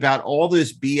talking about all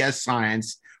this BS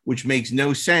science, which makes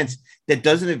no sense, that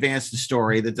doesn't advance the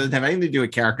story, that doesn't have anything to do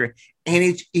with character.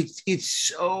 And it's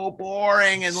so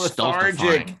boring and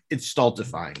lethargic. It's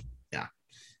stultifying. Yeah.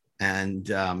 And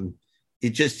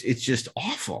it's just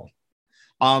awful.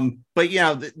 But you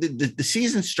know, the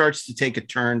season starts to take a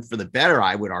turn for the better,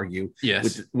 I would argue.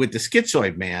 Yes. With the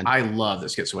Schizoid Man. I love the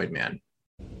Schizoid Man.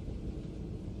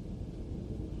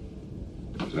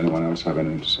 Does anyone else have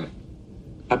anything to say?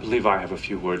 I believe I have a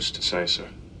few words to say, sir.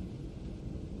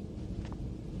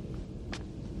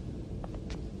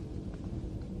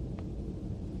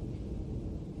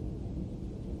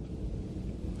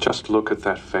 Just look at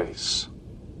that face.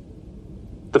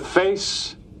 The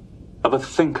face of a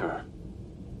thinker.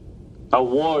 A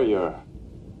warrior,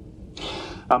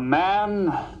 a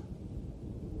man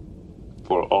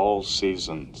for all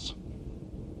seasons.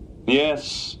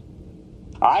 Yes,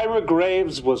 Ira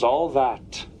Graves was all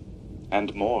that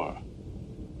and more,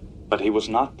 but he was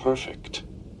not perfect.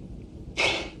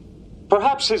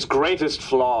 Perhaps his greatest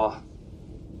flaw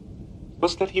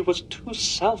was that he was too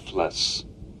selfless.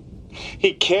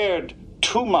 He cared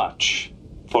too much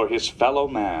for his fellow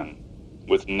man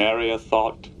with nary a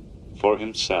thought for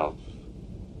himself.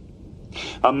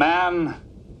 A man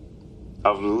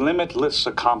of limitless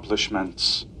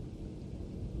accomplishments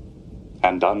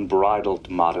and unbridled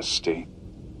modesty.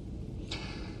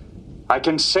 I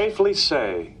can safely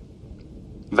say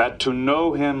that to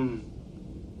know him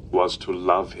was to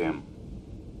love him,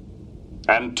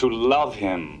 and to love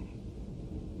him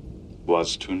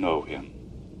was to know him.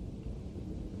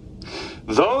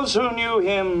 Those who knew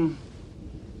him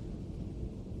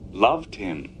loved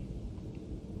him,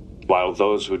 while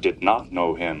those who did not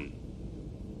know him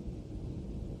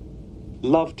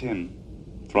loved him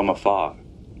from afar.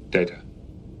 Data.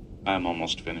 I am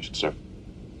almost finished, sir.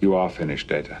 You are finished,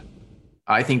 Data.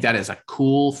 I think that is a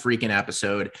cool freaking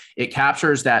episode. It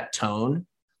captures that tone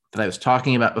that I was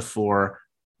talking about before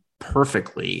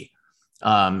perfectly,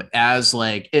 as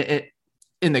like it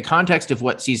in the context of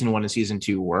what season 1 and season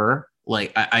 2 were.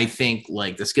 Like I think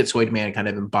like the Schizoid Man kind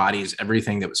of embodies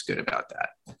everything that was good about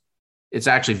that. It's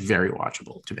actually very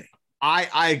watchable to me.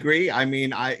 I agree. I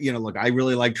mean, look, I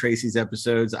really like Tracy's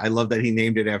episodes. I love that he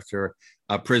named it after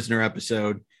a Prisoner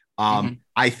episode.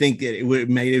 I think that it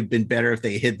may have been better if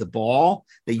they hid the ball,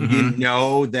 that you didn't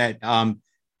know that,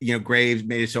 Graves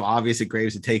made it so obvious that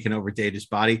Graves had taken over Data's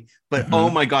body. But oh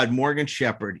my God, Morgan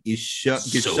Shepherd gives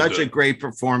such a great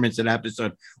performance in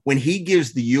episode when he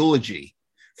gives the eulogy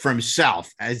for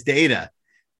himself as Data.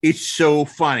 It's so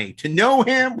funny. To know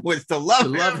him was to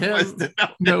love him. Was to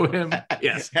know him.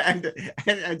 Yes. And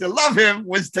to love him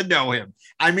was to know him.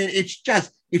 I mean,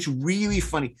 it's really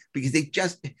funny because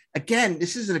again,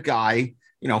 this isn't a guy,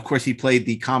 of course he played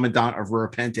the Commandant of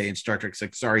Repente in Star Trek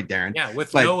 6. Sorry, Darren. Yeah,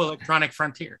 with no electronic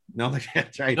frontier. No,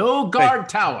 that's right. No guard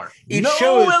tower.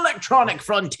 No electronic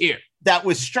frontier. That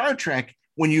was Star Trek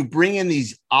when you bring in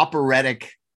these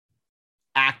operatic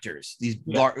actors, these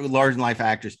large in life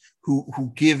actors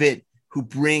who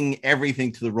bring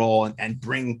everything to the role and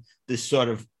bring this sort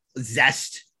of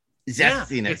zestiness.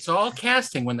 It's all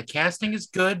casting. When the casting is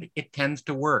good, it tends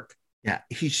to work. Yeah,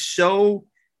 he's so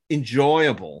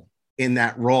enjoyable in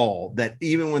that role that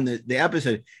even when the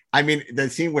episode, I mean, the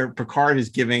scene where Picard is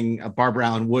giving Barbara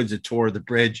Allen Woods a tour of the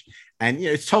bridge, and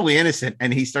it's totally innocent,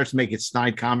 and he starts making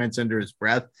snide comments under his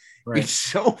breath. Right. It's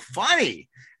so funny.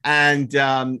 And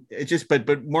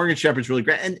but Morgan Shepherd's really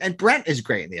great, and Brent is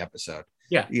great in the episode.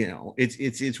 Yeah,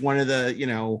 it's one of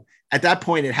the at that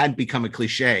point it hadn't become a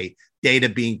cliche, Data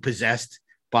being possessed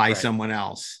by someone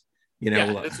else.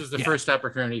 This was the first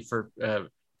opportunity for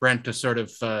Brent to sort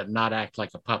of not act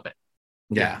like a puppet.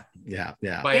 Yeah.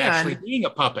 By actually being a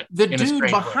puppet. The dude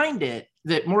behind it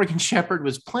that Morgan Shepherd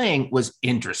was playing was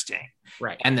interesting,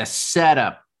 right? And the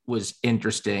setup was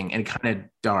interesting and kind of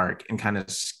dark and kind of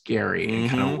scary and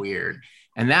kind of weird.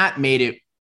 And that made it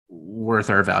worth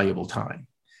our valuable time.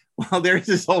 Well, there's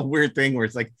this whole weird thing where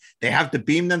it's like they have to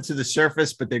beam them to the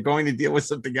surface, but they're going to deal with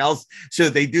something else. So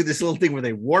they do this little thing where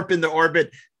they warp into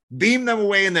orbit, beam them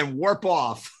away, and then warp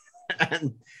off.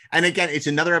 and again, it's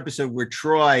another episode where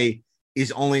Troy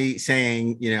is only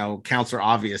saying, counselor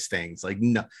obvious things, like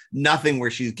nothing where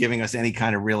she's giving us any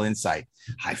kind of real insight.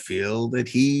 I feel that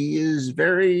he is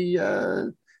very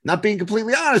not being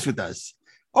completely honest with us.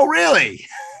 Oh, really?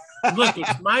 Look,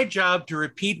 it's my job to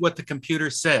repeat what the computer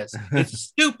says. It's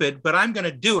stupid, but I'm going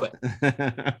to do it.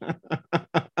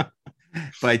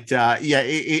 But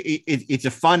it's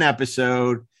a fun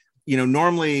episode.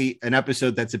 Normally an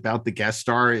episode that's about the guest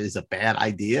star is a bad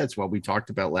idea. It's what we talked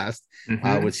about last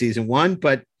with season 1.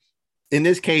 But in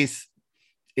this case,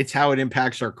 it's how it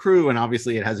impacts our crew. And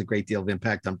obviously it has a great deal of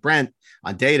impact on Brent,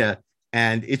 on Data.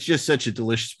 And it's just such a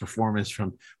delicious performance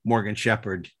from Morgan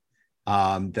Shepherd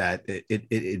that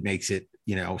it makes it,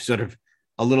 sort of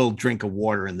a little drink of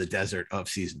water in the desert of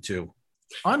season 2.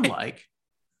 Unlike.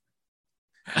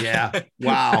 Yeah.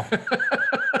 Wow.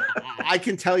 I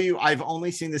can tell you, I've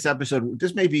only seen this episode.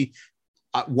 This may be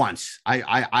once.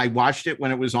 I watched it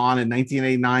when it was on in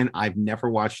 1989. I've never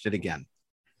watched it again.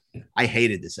 I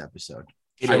hated this episode.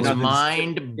 It was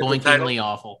mind-blinkingly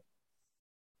awful.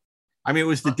 I mean, it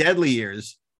was the Deadly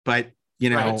Years, but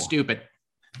it's stupid.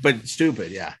 But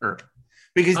stupid, yeah.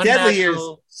 Because Deadly Years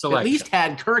at least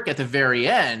had Kirk at the very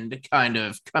end, kind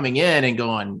of coming in and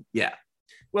going, yeah.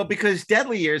 Well, because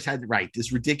Deadly Years had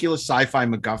this ridiculous sci-fi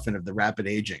MacGuffin of the rapid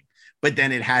aging, but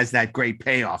then it has that great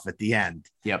payoff at the end.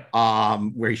 Yep.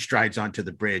 Where he strides onto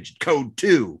the bridge, Code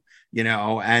 2,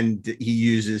 and he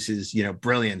uses his,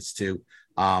 brilliance to,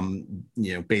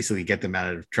 basically get them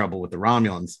out of trouble with the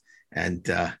Romulans. And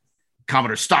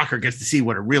Commodore Stalker gets to see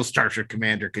what a real Star Trek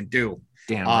commander can do.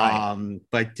 Damn right.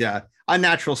 But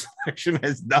Unnatural Selection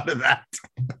has none of that.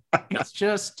 It's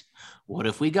just, what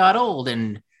if we got old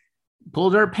and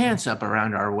pulled our pants up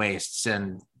around our waists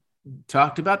and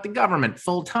talked about the government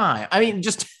full time? I mean,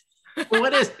 just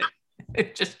What is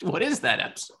it? What is that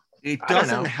episode? It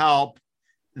doesn't help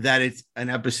that it's an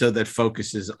episode that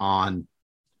focuses on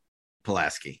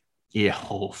Pulaski. Yeah.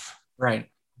 Right.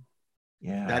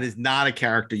 Yeah. That is not a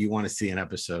character you want to see an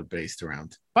episode based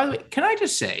around. By the way, can I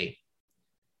just say,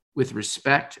 with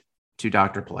respect to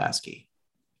Dr. Pulaski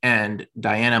and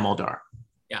Diana Muldaur,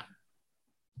 yeah,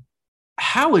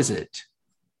 how is it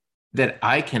that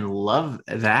I can love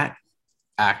that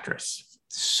actress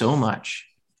so much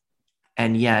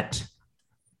and yet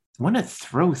want to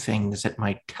throw things at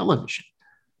my television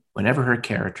whenever her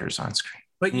character is on screen?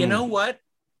 But you know what?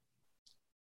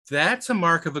 That's a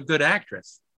mark of a good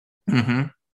actress. Mm-hmm.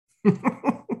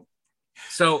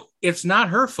 So it's not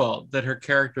her fault that her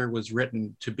character was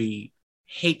written to be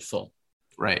hateful,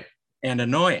 right, and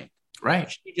annoying. Right.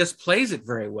 She just plays it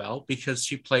very well because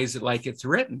she plays it like it's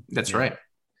written. That's right.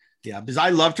 Yeah, because I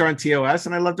loved her on TOS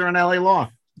and I loved her on LA Law.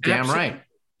 Damn Absolutely. right.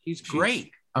 She's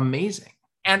great. Amazing.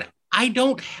 And I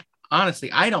don't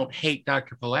hate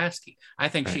Dr. Pulaski. I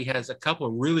think she has a couple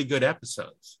of really good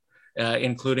episodes,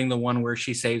 including the one where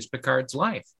she saves Picard's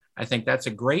life. I think that's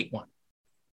a great one.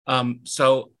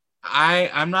 So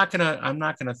I'm not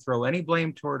gonna throw any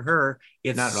blame toward her.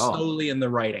 It's Not at all. solely in the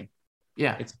writing.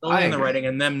 Yeah, it's solely in the writing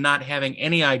and them not having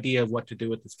any idea of what to do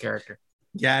with this character.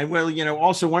 Yeah, well,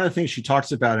 also one of the things she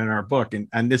talks about in our book,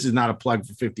 and this is not a plug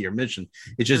for 50-Year Mission.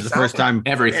 It's just the first time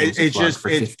everything's a plug for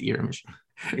 50-Year Mission.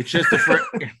 It's just the first,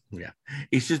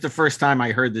 it's just the first time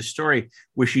I heard this story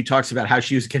where she talks about how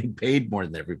she was getting paid more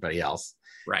than everybody else,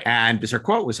 right? And because her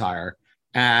quote was higher,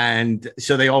 and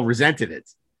so they all resented it,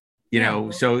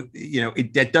 So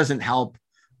that doesn't help,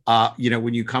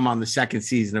 when you come on the second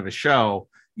season of a show.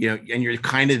 And you're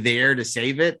kind of there to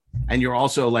save it. And you're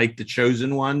also like the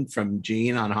chosen one from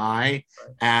Gene on High.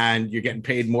 And you're getting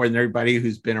paid more than everybody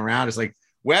who's been around. It's like,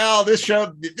 well, this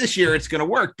year it's going to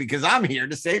work because I'm here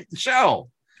to save the show.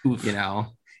 Oof.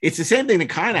 It's the same thing that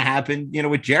kind of happened,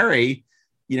 with Jerry,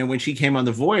 when she came on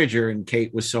the Voyager and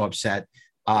Kate was so upset,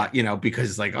 because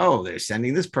it's like, oh, they're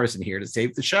sending this person here to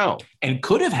save the show. And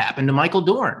could have happened to Michael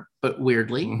Dorn, but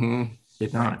weirdly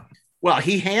did not. Well,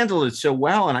 he handled it so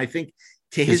well. And I think,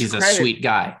 to his he's credit, a sweet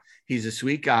guy. He's a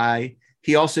sweet guy.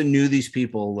 He also knew these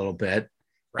people a little bit.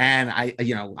 Right.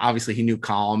 And obviously he knew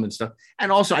Colm and stuff.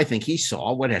 And also I think he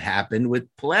saw what had happened with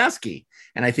Pulaski.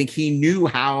 And I think he knew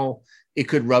how it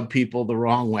could rub people the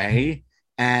wrong way.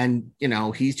 And,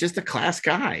 he's just a class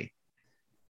guy.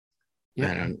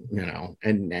 Yeah.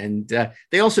 And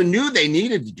they also knew they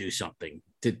needed to do something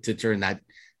to turn that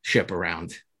ship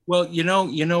around. Well, you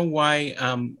know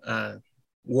why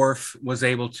Worf was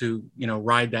able to,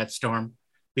 ride that storm,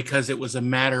 because it was a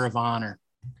matter of honor.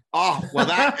 Oh, well,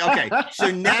 okay. So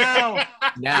now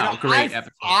great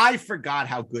episode. I forgot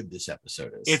how good this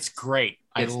episode is. It's great.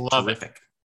 I love it.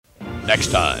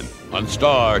 Next time on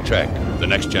Star Trek: The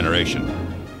Next Generation.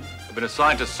 I've been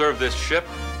assigned to serve this ship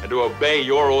and to obey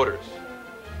your orders.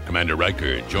 Commander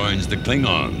Riker joins the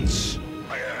Klingons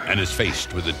and is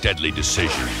faced with a deadly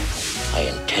decision. I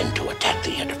intend to attack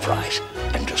the Enterprise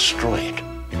and destroy it.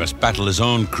 He must battle his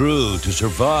own crew to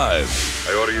survive.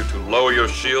 I order you to lower your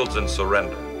shields and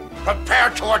surrender. Prepare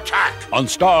to attack! On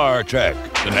Star Trek: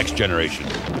 The Next Generation.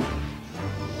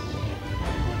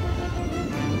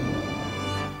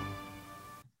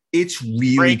 It's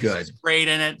really good. It's great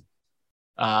in it.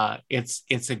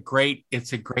 It's a great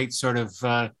sort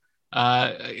of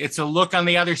it's a look on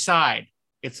the other side.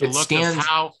 It's a look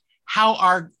of how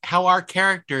our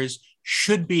characters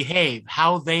should behave,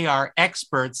 how they are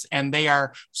experts and they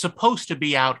are supposed to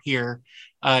be out here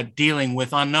dealing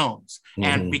with unknowns.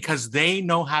 And because they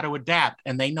know how to adapt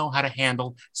and they know how to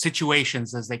handle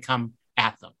situations as they come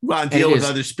at them. Well, and deal with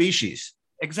other species.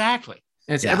 Exactly.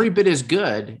 It's every bit as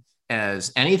good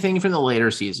as anything from the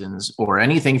later seasons or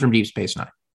anything from Deep Space Nine.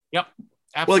 Yep.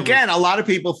 Absolutely. Well, again, a lot of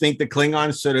people think the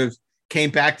Klingons sort of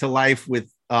came back to life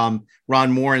with Ron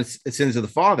Moore and Sins of the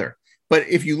Father. But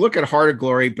if you look at Heart of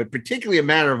Glory, but particularly A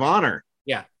Matter of Honor.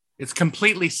 Yeah, it's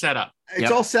completely set up.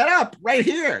 It's all set up right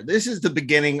here. This is the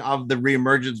beginning of the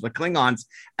reemergence of the Klingons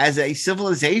as a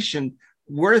civilization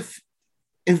worth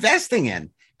investing in.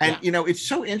 And, it's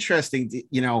so interesting,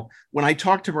 when I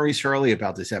talked to Maurice Hurley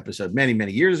about this episode many,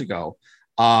 many years ago,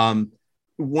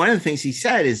 one of the things he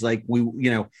said is like,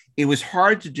 it was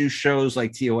hard to do shows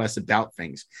like TOS about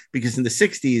things because in the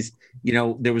 60s,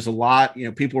 there was a lot,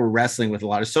 people were wrestling with a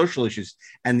lot of social issues,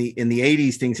 and in the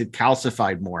 80s, things had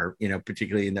calcified more,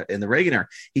 particularly in the Reagan era.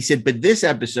 He said, but this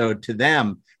episode to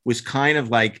them was kind of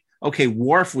like, okay,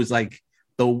 Worf was like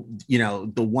the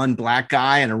one black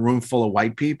guy in a room full of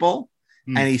white people.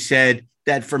 And he said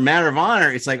that for Matter of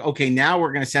Honor, it's like, okay, now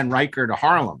we're going to send Riker to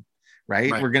Harlem. right?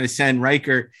 We're going to send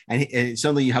Riker, and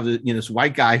suddenly you have this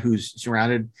white guy who's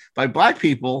surrounded by black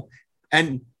people,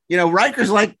 and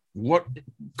Riker's like, "What?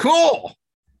 Cool.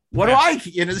 What do I?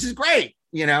 This is great."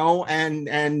 And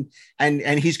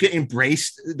he's going to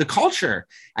embrace the culture,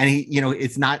 and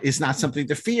it's not something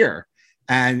to fear.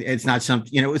 And it's not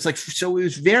something, it's like, so it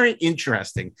was very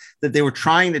interesting that they were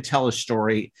trying to tell a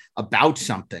story about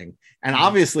something. And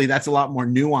obviously that's a lot more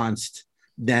nuanced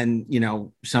than,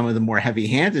 some of the more heavy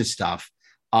handed stuff.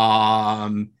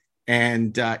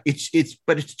 It's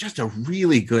just a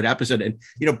really good episode. And,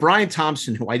 Brian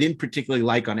Thompson, who I didn't particularly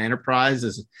like on Enterprise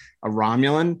as a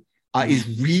Romulan,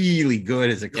 is really good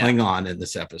as a Klingon in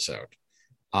this episode.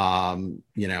 And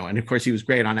of course he was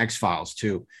great on X-Files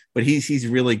too, but he's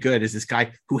really good as this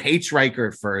guy who hates Riker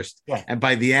at first. Yeah. And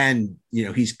by the end,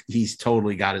 he's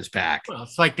totally got his back. Well,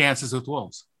 it's like Dances with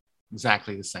Wolves.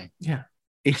 Exactly the same. Yeah.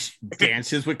 It's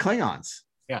Dances with Klingons.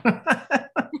 Yeah.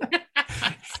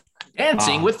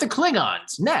 Dancing with the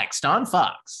Klingons next on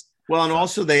Fox. Well, and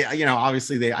also they,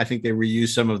 obviously I think they reuse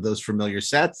some of those familiar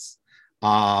sets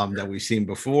that we've seen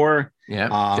before.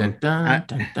 Yeah.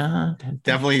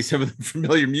 Definitely some of the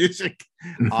familiar music.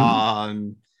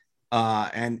 And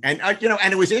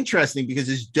it was interesting because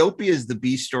as dopey as the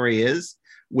B story is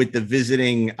with the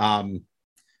visiting the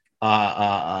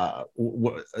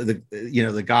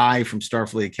guy from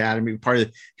Starfleet Academy, part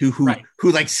of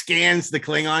who like scans the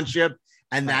Klingon ship,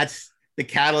 and that's the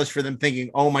catalyst for them thinking,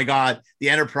 oh my God, the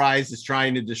Enterprise is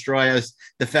trying to destroy us.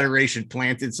 The Federation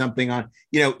planted something on,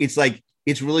 it's like,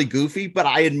 it's really goofy, but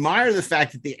I admire the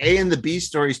fact that the A and the B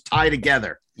stories tie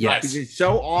together. Yes. Because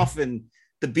so often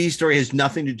the B story has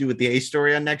nothing to do with the A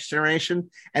story on Next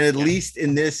Generation. And at least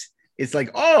in this, it's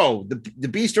like, oh, the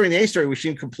B story and the A story, which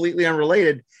seem completely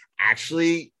unrelated,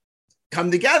 actually come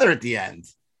together at the end.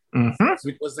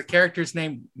 Mm-hmm. Was the character's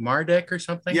name Marduk or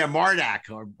something? Yeah, Marduk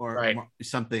or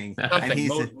something. And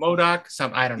he's Modoc.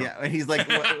 I don't know. Yeah, and he's like,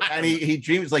 and he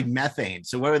dreams like methane.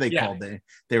 So what are they called?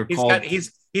 They were called.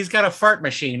 He's got a fart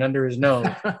machine under his nose.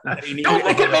 Don't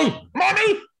look at me,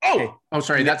 mommy. Oh,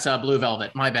 sorry, that's Blue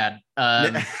Velvet. My bad.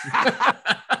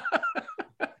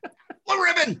 Blue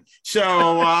Ribbon.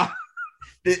 So.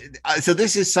 So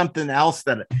this is something else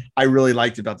that I really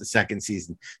liked about the second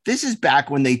season. This is back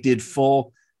when they did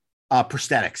full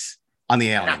prosthetics on the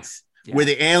aliens, where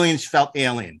the aliens felt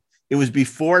alien. It was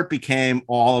before it became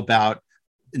all about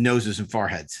noses and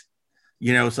foreheads.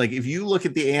 It's like if you look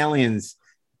at the aliens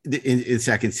in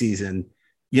second season,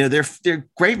 they're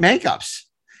great makeups,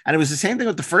 and it was the same thing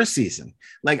with the first season.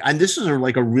 And this was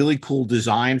like a really cool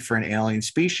design for an alien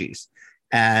species,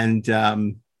 and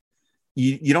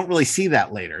you don't really see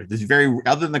that later. There's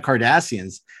other than the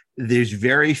Cardassians, there's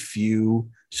very few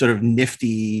sort of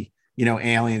nifty,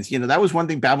 aliens. That was one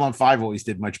thing Babylon 5 always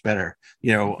did much better.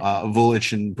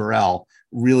 Vulich and Burrell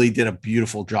really did a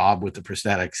beautiful job with the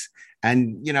prosthetics.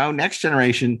 And, Next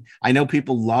Generation, I know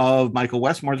people love Michael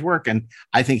Westmore's work, and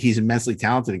I think he's immensely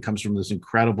talented and comes from this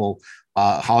incredible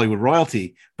Hollywood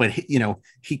royalty. But,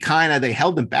 they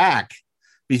held him back.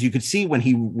 Because you could see when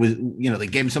he was, they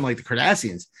gave him something like the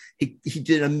Cardassians, he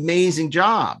did an amazing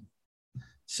job.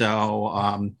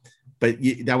 So, but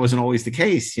that wasn't always the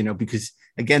case, because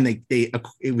again,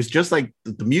 it was just like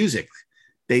the music.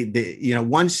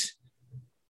 Once,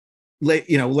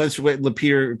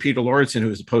 Peter Lauritsen, who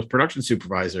was the post-production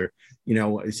supervisor,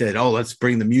 said, "Oh, let's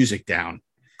bring the music down.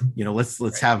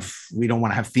 Let's have. We don't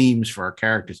want to have themes for our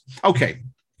characters." Okay,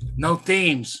 no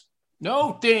themes.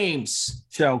 No themes.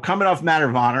 So coming off Matter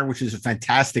of Honor, which is a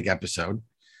fantastic episode.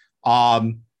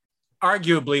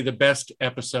 Arguably the best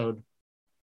episode,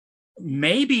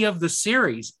 maybe of the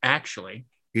series, actually.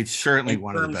 It's certainly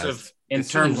one of the best. In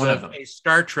terms of a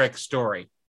Star Trek story.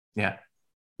 Yeah.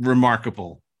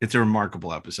 Remarkable. It's a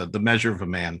remarkable episode. The Measure of a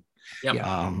Man. Yep.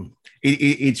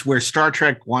 It's where Star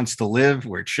Trek wants to live,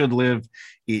 where it should live.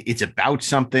 It's about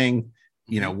something,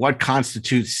 what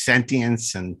constitutes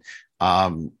sentience and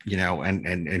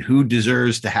and who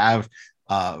deserves to have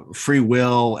free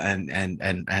will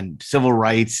and civil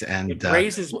rights. And it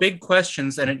raises big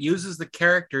questions, and it uses the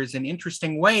characters in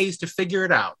interesting ways to figure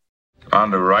it out.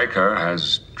 Commander Riker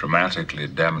has dramatically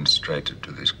demonstrated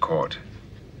to this court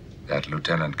that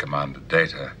Lieutenant Commander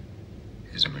Data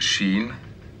is a machine.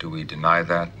 Do we deny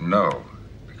that? No,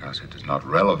 because it is not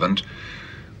relevant.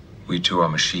 We too are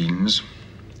machines,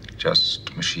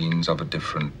 just machines of a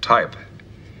different type.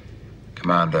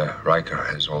 Commander Riker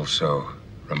has also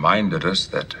reminded us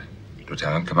that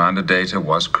Lieutenant Commander Data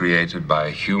was created by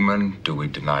a human. Do we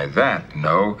deny that?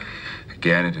 No.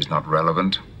 Again, it is not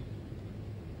relevant.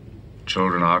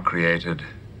 Children are created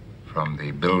from the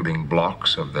building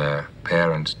blocks of their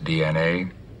parents'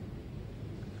 DNA.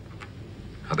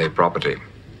 Are they property?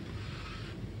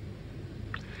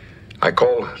 I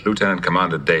call Lieutenant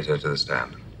Commander Data to the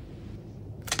stand.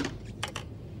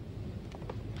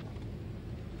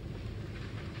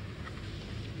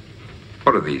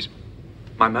 What are these?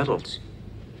 My medals.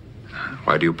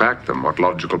 Why do you pack them? What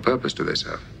logical purpose do they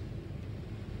serve?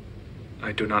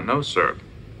 I do not know, sir.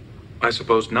 I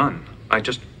suppose none. I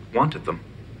just wanted them.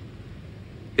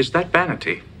 Is that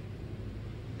vanity?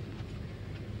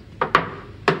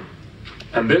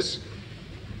 And this?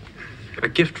 A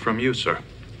gift from you, sir.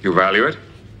 You value it?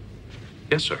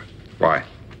 Yes, sir. Why?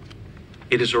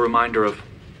 It is a reminder of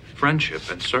friendship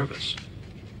and service.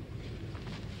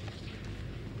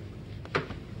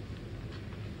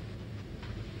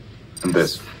 And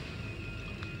this?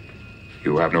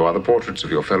 You have no other portraits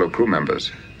of your fellow crew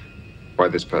members. Why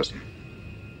this person?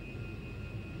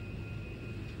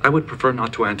 I would prefer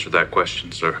not to answer that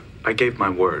question, sir. I gave my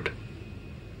word.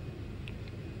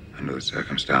 Under the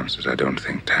circumstances, I don't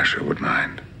think Tasha would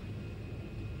mind.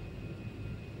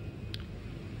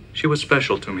 She was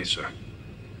special to me, sir.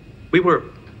 We were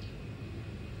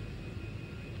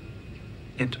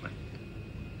intimate.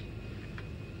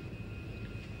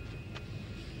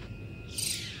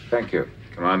 Thank you,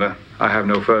 Commander. I have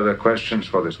no further questions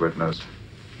for this witness.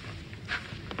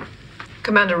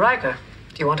 Commander Riker,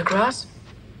 do you want to cross?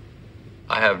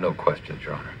 I have no questions,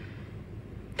 Your Honor.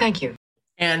 Thank you.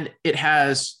 And it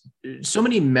has so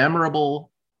many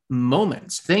memorable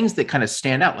moments, things that kind of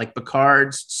stand out, like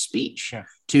Picard's speech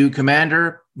to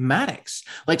Commander Maddox.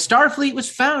 Like, Starfleet was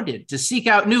founded to seek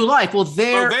out new life. Well,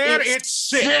 there it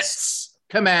sits,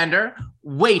 Commander,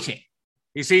 waiting.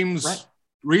 He seems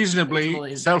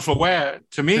reasonably self-aware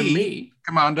to me.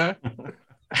 Commander.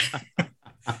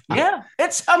 Yeah,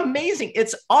 it's amazing.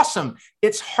 It's awesome.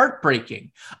 It's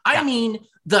heartbreaking. I mean,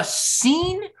 the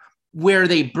scene where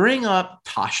they bring up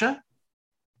Tasha,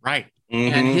 right,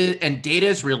 and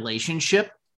Data's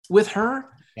relationship with her,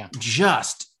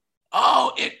 just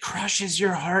it crushes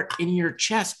your heart in your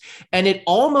chest, and it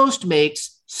almost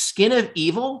makes Skin of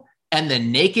Evil and The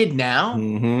Naked Now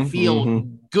feel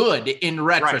good in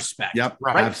retrospect. Yep,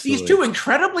 right. Absolutely. These two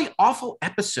incredibly awful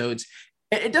episodes,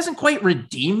 it doesn't quite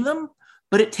redeem them,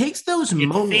 but it takes those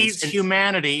moments. Feeds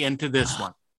humanity into this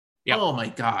one. Yep. Oh my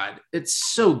God. It's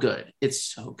so good. It's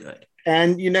so good.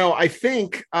 And, I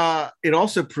think it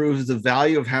also proves the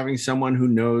value of having someone who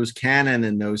knows canon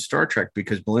and knows Star Trek,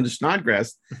 because Melinda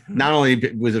Snodgrass not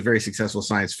only was a very successful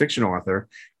science fiction author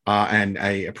and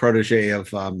a protege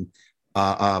of George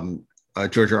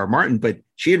R.R. Martin, but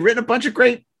she had written a bunch of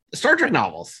great Star Trek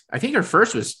novels. I think her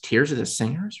first was Tears of the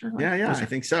Singers. Yeah, I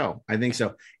think so.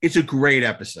 It's a great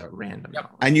episode. Random.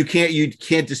 And you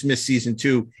can't dismiss season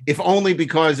 2, if only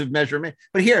because of Measure of Man.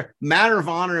 But here, Matter of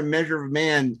Honor and Measure of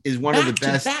Man is one of the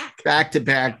best back to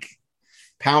back,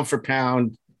 pound for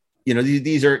pound.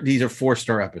 These are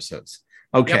 4-star episodes.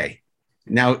 Okay.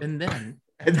 Now and then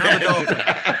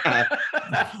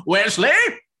Wesley.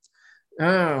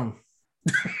 Oh.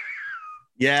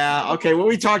 Yeah. Okay. Well,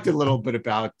 we talked a little bit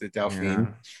about the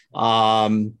Delphine.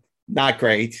 Not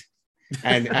great,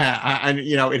 and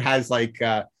it has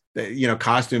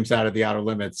costumes out of the Outer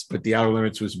Limits, but the Outer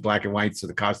Limits was black and white, so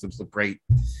the costumes look great.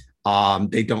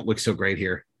 They don't look so great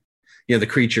here. The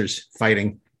creatures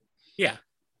fighting. Yeah.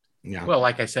 Yeah. Well,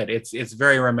 like I said, it's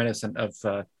very reminiscent of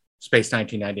Space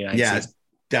 1999. Yeah, season.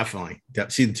 Definitely.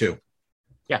 Season 2.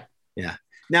 Yeah. Yeah.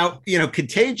 Now,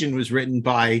 Contagion was written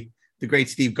by the great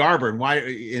Steve Garber, and why,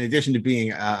 in addition to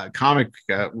being a comic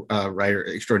writer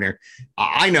extraordinaire,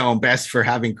 I know him best for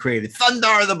having created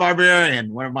Thundar the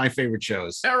Barbarian, one of my favorite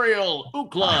shows. Ariel,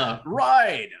 Ookla,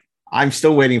 Ride. I'm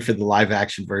still waiting for the live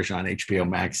action version on HBO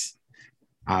Max.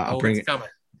 I'll bring it. Coming.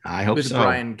 I hope with so.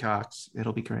 Brian Cox,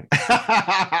 it'll be great.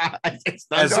 It's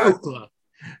As Ookla.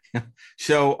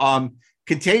 So,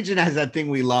 Contagion has that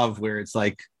thing we love where it's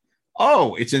like,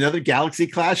 oh, it's another Galaxy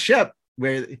class ship.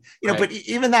 Where but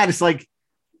even that, it's like,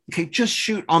 okay, just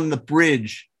shoot on the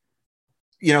bridge.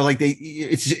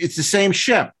 It's the same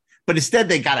ship, but instead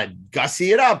they gotta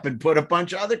gussy it up and put a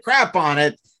bunch of other crap on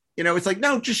it. It's like,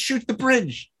 no, just shoot the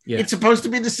bridge. Yeah. It's supposed to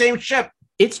be the same ship.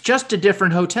 It's just a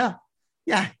different hotel.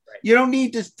 Yeah, you don't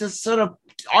need to sort of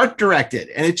art direct it,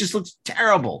 and it just looks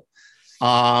terrible.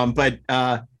 But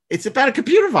it's about a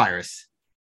computer virus.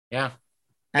 Yeah,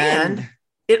 and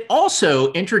it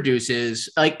also introduces,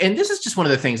 and this is just one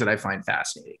of the things that I find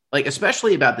fascinating,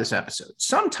 especially about this episode.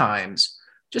 Sometimes,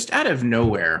 just out of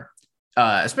nowhere,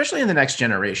 especially in the Next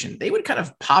Generation, they would kind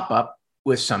of pop up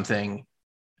with something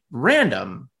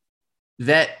random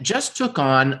that just took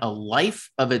on a life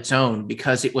of its own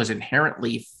because it was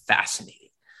inherently fascinating.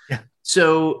 Yeah.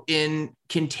 So in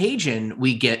Contagion,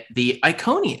 we get the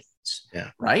Iconian,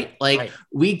 right? Like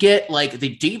we get like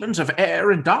the demons of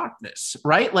air and darkness,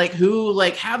 right? Like who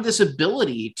like have this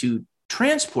ability to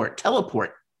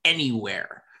teleport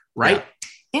anywhere, right?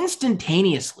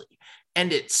 Instantaneously.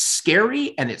 And it's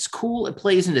scary and it's cool. It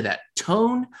plays into that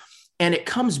tone and it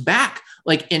comes back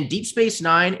like in Deep Space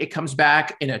Nine. It comes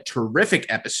back in a terrific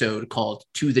episode called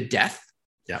To the Death,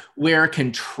 where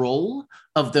control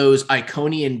of those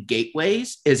Iconian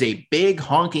gateways is a big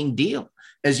honking deal,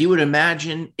 as you would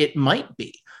imagine it might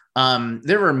be.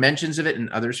 There were mentions of it in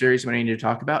other series we need to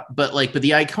talk about, but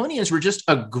the Iconians were just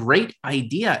a great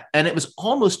idea and it was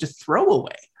almost a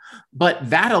throwaway. But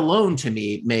that alone to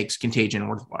me makes Contagion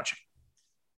worth watching.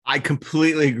 I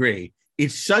completely agree.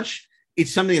 It's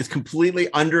something that's completely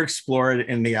underexplored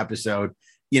in the episode,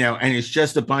 and it's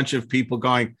just a bunch of people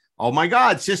going, oh my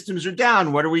God, systems are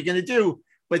down. What are we going to do?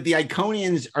 But the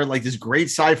Iconians are like this great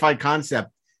sci-fi concept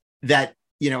that,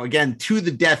 again, To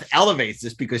the Death elevates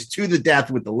this, because To the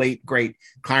Death with the late, great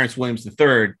Clarence Williams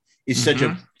III is such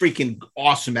a freaking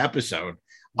awesome episode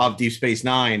of Deep Space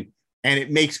Nine, and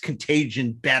it makes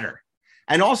Contagion better.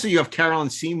 And also you have Carolyn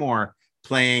Seymour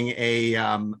playing a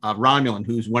Romulan,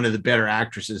 who's one of the better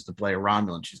actresses to play a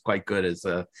Romulan. She's quite good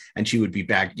and she would be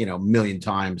back, a million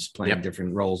times playing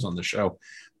different roles on the show.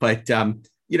 But, and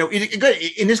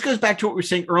this goes back to what we were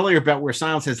saying earlier about Where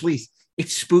Silence Has Least.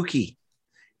 It's spooky.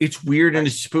 It's weird and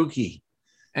it's spooky.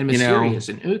 And mysterious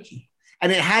and ooky.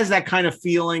 And it has that kind of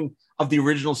feeling of the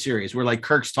original series where like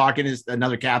Kirk's talking to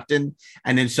another captain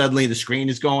and then suddenly the screen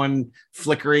is going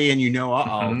flickery and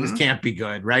this can't be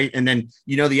good, right? And then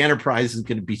the Enterprise is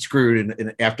going to be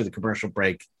screwed after the commercial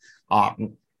break.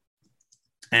 And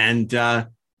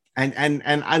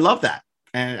I love that.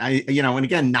 And and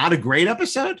again, not a great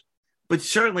episode, but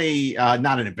certainly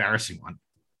not an embarrassing one.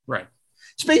 Right.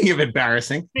 Speaking of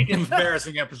embarrassing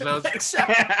episodes,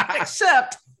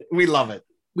 except we love it.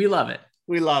 We love it.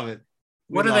 We love it.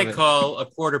 What do they call a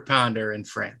quarter pounder in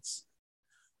France?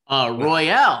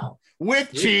 Royale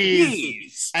with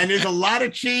cheese. And there's a lot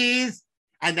of cheese,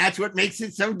 and that's what makes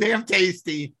it so damn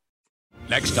tasty.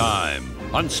 Next time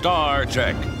on Star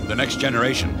Trek: The Next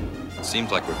Generation.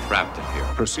 Seems like we're trapped in here.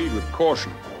 Proceed with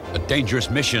caution. A dangerous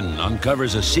mission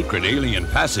uncovers a secret alien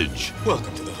passage.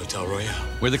 Welcome to the Hotel Royale.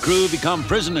 Where the crew become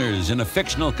prisoners in a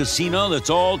fictional casino that's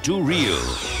all too real.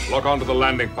 Log on to the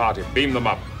landing party. Beam them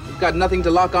up. We've got nothing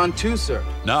to lock on to, sir.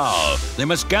 Now, they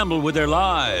must gamble with their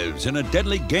lives in a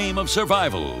deadly game of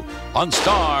survival on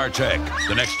Star Trek: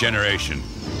 The Next Generation.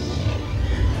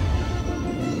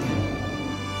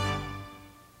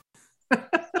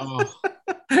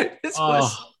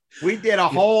 We did a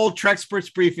whole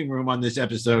Trexperts briefing room on this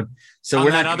episode. So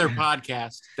we're other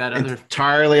podcast.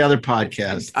 Entirely other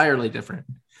podcast. Entirely different.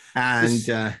 And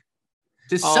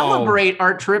to celebrate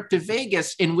our trip to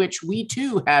Vegas, in which we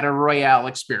too had a Royale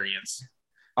experience.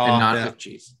 And not with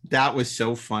cheese. That was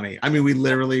so funny. I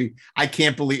mean, I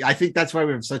can't believe, I think that's why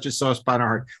we have such a soft spot in our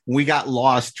heart. When we got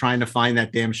lost trying to find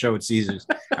that damn show at Caesars.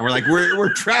 And we're like,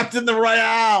 we're trapped in the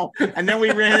Royale. And then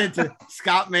we ran into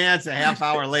Scott Mance a half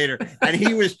hour later, and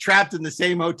he was trapped in the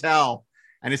same hotel.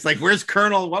 And it's like, where's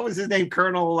Colonel, what was his name?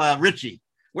 Colonel Richie.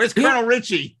 Where's Colonel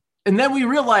Richie? And then we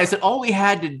realized that all we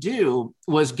had to do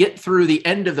was get through the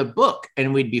end of the book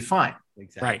and we'd be fine.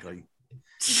 Exactly. Right.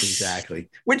 Exactly.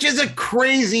 Which is a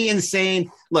crazy,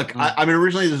 insane look. I mean,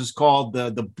 originally this was called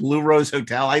the Blue Rose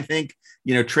Hotel. I think,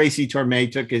 Tracy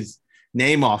Torme took his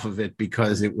name off of it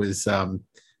because it was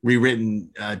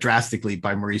rewritten drastically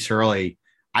by Maurice Hurley.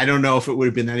 I don't know if it would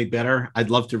have been any better.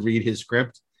 I'd love to read his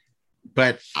script,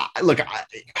 but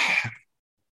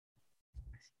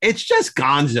it's just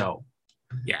gonzo.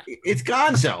 Yeah, it's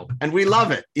gonzo, and we love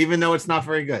it, even though it's not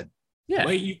very good. Yeah.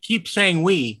 Well, you keep saying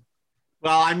we.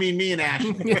 Well, I mean, me and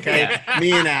Ashley. Okay,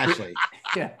 me and Ashley.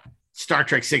 Yeah. Star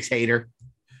Trek 6 hater.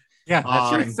 Yeah,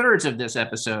 that's 2/3 of this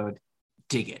episode.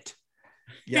 Dig it.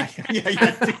 Yeah.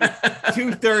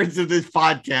 2/3 of this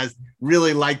podcast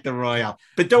really like the Royale.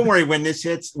 But don't worry, when this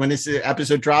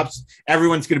episode drops,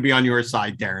 everyone's going to be on your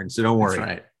side, Darren. So don't worry. That's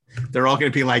right. They're all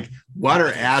going to be like, "What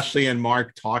are Ashley and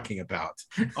Mark talking about?"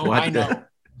 I know.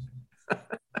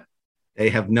 They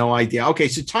have no idea. Okay,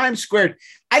 so Times Squared.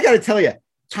 I got to tell you.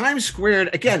 Times Squared,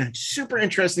 again, super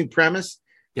interesting premise,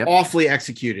 awfully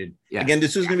executed. Yeah. Again,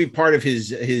 this was going to be part of his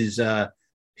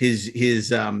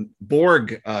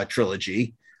Borg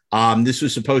trilogy. This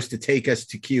was supposed to take us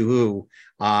to Q-Who,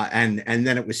 and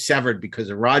then it was severed because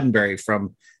of Roddenberry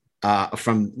from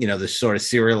this sort of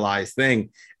serialized thing,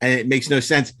 and it makes no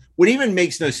sense. What even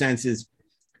makes no sense is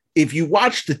if you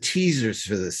watch the teasers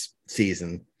for this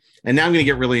season. And now I'm going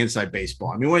to get really inside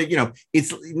baseball. I mean,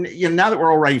 it's now that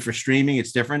we're all ready for streaming,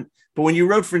 it's different. But when you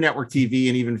wrote for network TV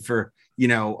and even for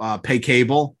pay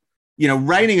cable.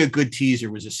 Writing a good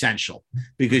teaser was essential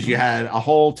because you had a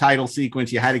whole title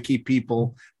sequence. You had to keep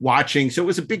people watching. So it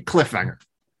was a big cliffhanger.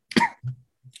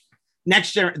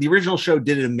 The original show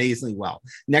did it amazingly well.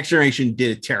 Next Generation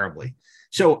did it terribly.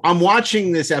 So I'm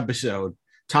watching this episode,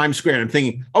 Times Square, and I'm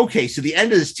thinking, okay, so the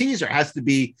end of this teaser has to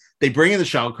be they bring in the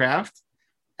shuttlecraft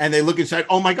and they look inside.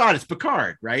 Oh my God, it's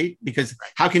Picard, right? Because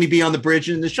how can he be on the bridge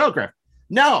in the shuttlecraft?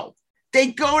 No, they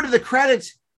go to the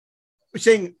credits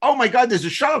saying, oh my God, there's a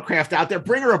shuttlecraft out there.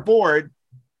 Bring her aboard.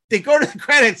 They go to the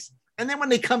credits. And then when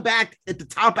they come back at the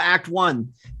top of Act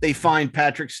 1, they find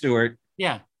Patrick Stewart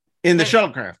in the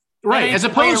shuttlecraft. Right. As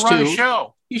opposed to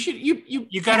show.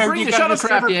 You got to bring the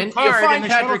shuttlecraft in, you find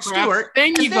Patrick Stewart,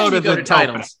 then you go to the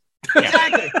titles.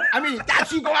 Exactly. I mean,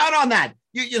 that's you go out on that.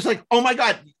 You're just like, oh my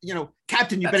God,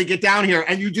 Captain, you better get down here,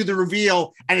 and you do the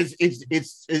reveal, and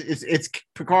it's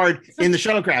Picard in the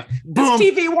shuttlecraft. Boom.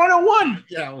 It's TV 101.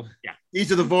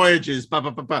 These are the voyages.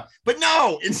 But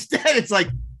no, instead it's like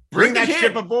bring that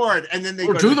ship aboard, and then they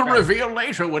go do the reveal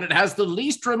later when it has the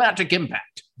least dramatic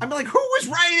impact. I'm like, who was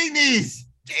writing these?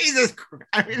 Jesus Christ.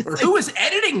 I mean, who was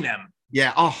editing them?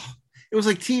 Yeah. Oh, it was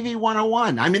like TV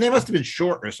 101. I mean, they must have been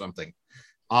short or something.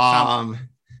 But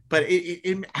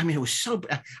it was so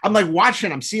bad. I'm like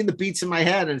watching, I'm seeing the beats in my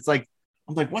head, and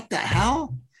I'm like, what the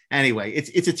hell? Anyway,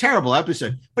 it's a terrible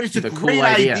episode, but it's a great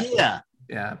idea.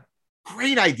 Yeah.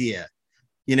 Great idea.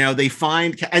 They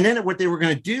find, and then what they were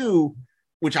going to do,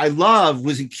 which I love,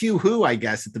 was in Q Who, I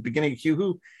guess, at the beginning of Q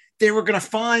Who, they were going to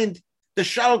find the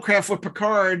shuttlecraft with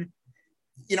Picard,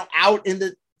 out in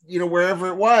the, wherever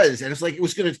it was. And it's like, it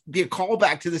was going to be a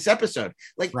callback to this episode.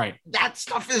 Like, that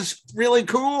stuff is really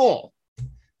cool,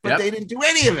 but they didn't do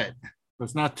any of it. It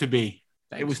was not to be.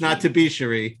 It was not to be,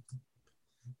 Cherie.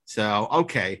 So,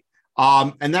 okay.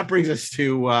 And that brings us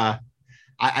to,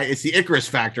 it's the Icarus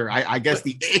factor. I guess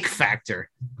the ick factor.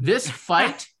 This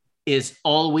fight is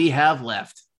all we have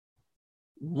left.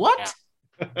 What?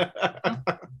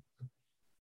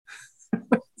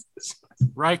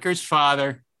 Riker's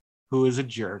father, who is a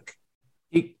jerk.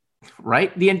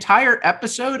 Right? The entire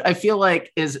episode, I feel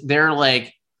like, they're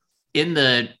like in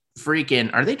the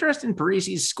freaking, are they dressed in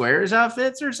Parisi's Squares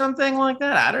outfits or something like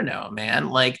that? I don't know, man.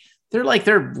 Like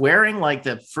they're wearing like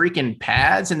the freaking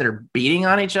pads and they're beating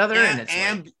on each other. And it's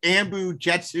Ambu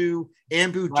Jetsu. Yeah.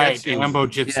 Ambu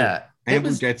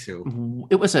Jetsu.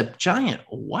 It was a giant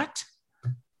what?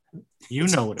 You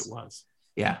know what it was.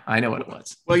 Yeah, I know what it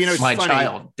was. Well, it's my funny.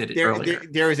 Child did it earlier.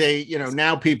 There is a,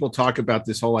 now people talk about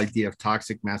this whole idea of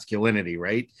toxic masculinity,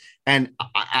 right? And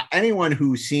anyone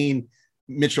who's seen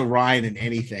Mitchell Ryan in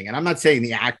anything, and I'm not saying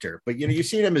the actor, but you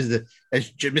see him as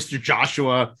Mr.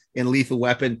 Joshua in Lethal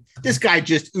Weapon. This guy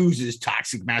just oozes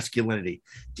toxic masculinity.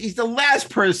 He's the last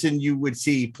person you would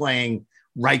see playing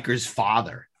Riker's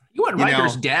father. You want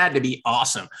Riker's dad to be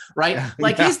awesome, right?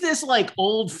 He's this like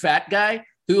old fat guy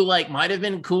who like might have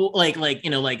been cool,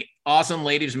 like awesome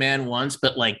ladies man once,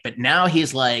 but now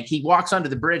he's like, he walks onto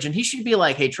the bridge and he should be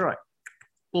like, hey Troy,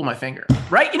 pull my finger,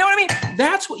 right? You know what I mean?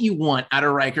 That's what you want out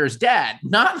of Riker's dad,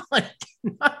 not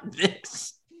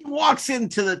this. He walks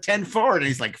into the 10 forward and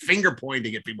he's like finger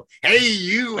pointing at people. Hey,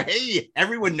 you, hey,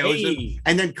 everyone knows him.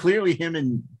 And then clearly him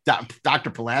and Dr.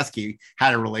 Pulaski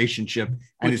had a relationship,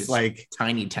 and it's like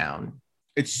tiny town.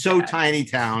 It's so tiny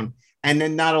town. And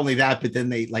then not only that, but then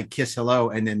they like kiss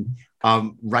hello. And then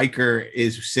Riker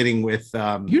is sitting with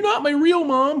you're not my real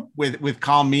mom with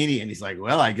Colm Meaney, and he's like,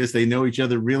 well, I guess they know each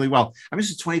other really well. I mean,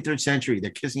 it's the 23rd century. They're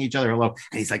kissing each other hello,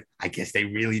 and he's like, I guess they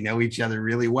really know each other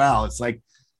really well. It's like,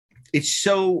 it's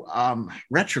so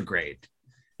retrograde,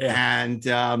 and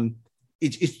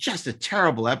it's just a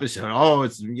terrible episode. Oh,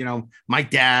 it's my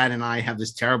dad and I have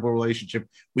this terrible relationship.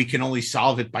 We can only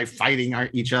solve it by fighting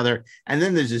each other. And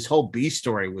then there's this whole B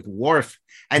story with Worf.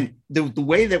 And the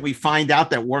way that we find out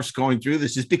that Worf's going through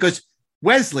this is because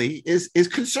Wesley is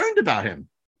concerned about him.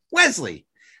 Wesley.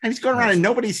 And he's going around and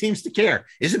nobody seems to care.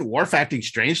 Isn't Worf acting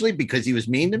strangely because he was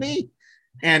mean to me?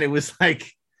 And it was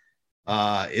like,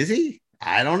 is he?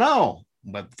 I don't know.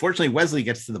 But fortunately, Wesley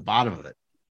gets to the bottom of it.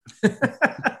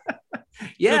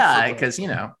 Yeah, because,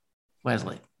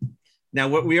 Wesley. Now,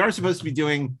 what we are supposed to be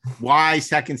doing, why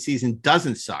second season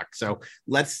doesn't suck. So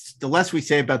the less we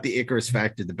say about the Icarus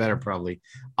factor, the better probably.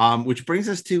 Which brings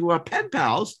us to Pen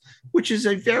Pals, which is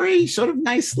a very sort of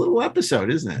nice little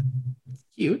episode, isn't it?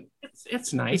 Cute.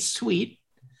 It's nice. It's sweet.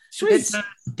 Sweet.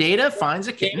 Data finds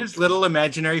a kitten. His little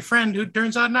imaginary friend who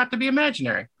turns out not to be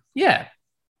imaginary. Yeah.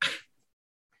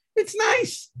 It's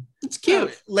nice. It's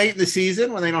cute. Late in the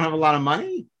season when they don't have a lot of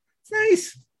money. It's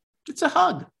nice. It's a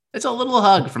hug. It's a little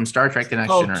hug from Star Trek The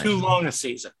Next Generation. Too long a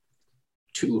season.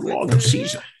 Too long a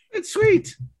season. It's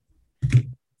sweet.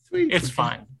 Sweet. It's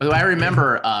fine. Although I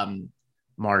remember,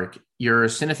 Mark, your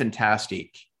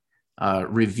Cinefantastic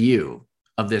review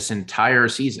of this entire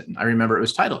season. I remember it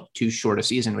was titled "Too Short a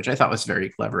Season," which I thought was very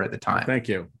clever at the time. Thank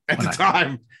you. At the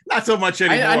time, not so much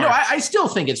anymore. I know. I still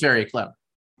think it's very clever,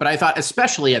 but I thought,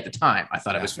 especially at the time, I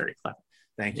thought it was very clever.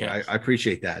 Thank you. I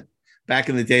appreciate that. Back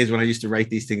in the days when I used to write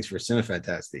these things for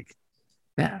Cinefantastic.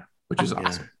 Yeah, which is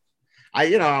awesome. I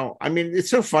mean, it's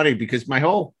so funny because my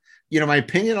whole, my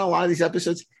opinion on a lot of these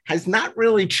episodes has not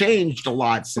really changed a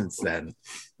lot since then.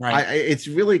 Right. It's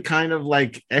really kind of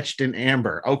like etched in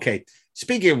amber. Okay.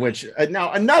 Speaking of which,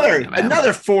 now another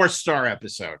 4-star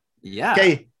episode. Yeah.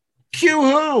 Okay. Q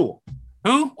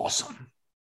Who? Awesome.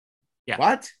 Yeah.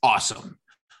 What? Awesome.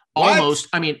 What? Almost.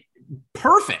 I mean,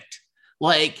 perfect.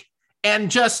 Like,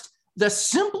 and just the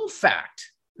simple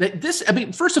fact that this, I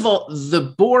mean, first of all,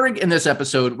 the Borg in this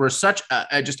episode were such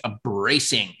just a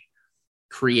bracing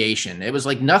creation. It was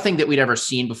like nothing that we'd ever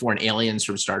seen before in Aliens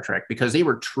from Star Trek, because they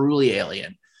were truly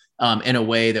alien in a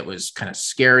way that was kind of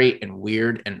scary and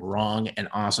weird and wrong and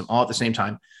awesome all at the same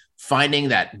time. Finding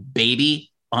that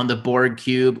baby on the Borg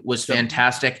cube was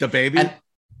fantastic. The baby?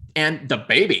 And the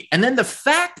baby. And then the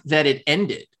fact that it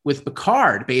ended with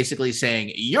Picard basically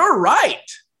saying, "You're right.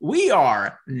 We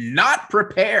are not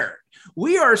prepared.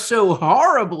 We are so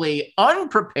horribly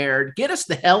unprepared. Get us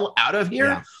the hell out of here."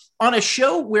 Yeah. On a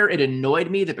show where it annoyed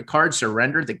me that Picard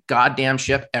surrendered the goddamn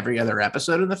ship every other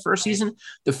episode in the first season,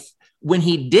 when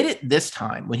he did it this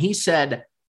time, when he said,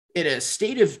 in a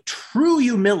state of true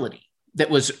humility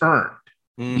that was earned,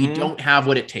 we don't have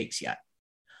what it takes yet.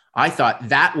 I thought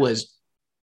that was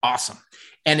awesome.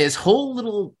 And his whole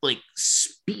little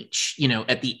speech,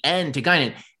 at the end to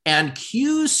Guinan, and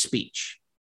Q's speech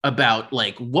about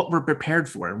what we're prepared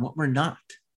for and what we're not,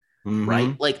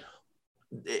 right?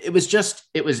 It was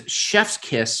chef's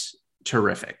kiss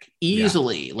terrific.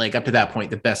 Easily, up to that point,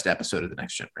 the best episode of The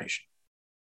Next Generation.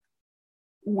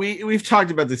 We've talked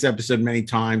about this episode many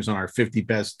times on our 50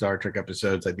 best Star Trek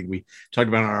episodes. I think we talked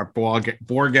about it on our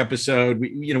Borg episode.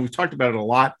 We've talked about it a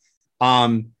lot.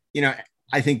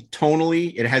 I think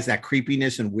tonally it has that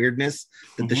creepiness and weirdness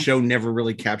that the show never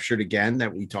really captured again,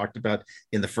 that we talked about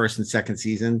in the first and second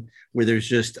season, where there's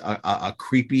just a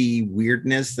creepy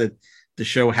weirdness that the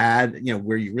show had,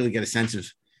 where you really get a sense of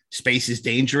space is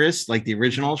dangerous, like the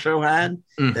original show had.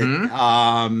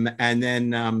 And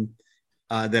then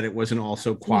that it wasn't all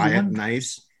so quiet and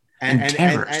nice.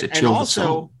 And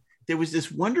also there was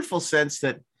this wonderful sense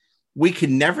that we could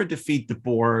never defeat the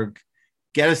Borg.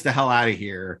 Get us the hell out of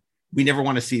here. We never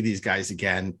want to see these guys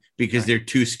again because they're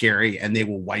too scary and they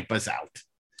will wipe us out.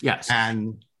 Yes.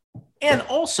 And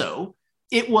also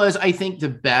it was, I think, the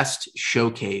best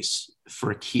showcase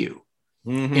for Q.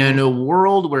 In a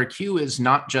world where Q is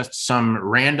not just some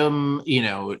random,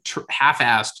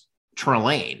 half-assed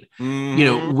Trelane,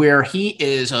 where he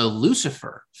is a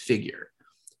Lucifer figure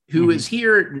who is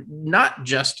here not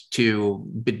just to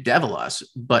bedevil us,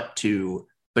 but to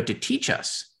teach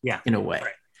us in a way.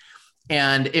 Right.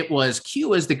 And it was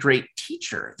Q as the great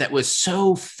teacher that was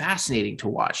so fascinating to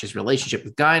watch. His relationship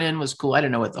with Guinan was cool. I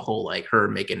don't know what the whole her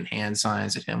making hand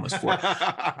signs at him was for,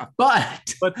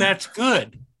 but that's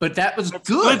good. But that was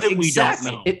good that exactly.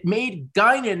 We don't know. It made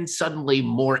Guinan suddenly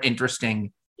more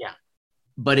interesting. Yeah.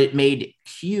 But it made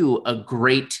Q a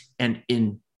great and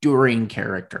enduring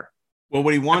character. Well,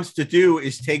 what he wants to do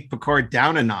is take Picard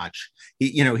down a notch.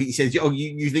 He says, "Oh,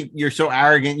 you think you're so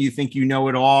arrogant? You think you know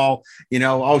it all?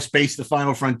 Space, the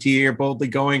final frontier, boldly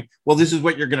going. Well, this is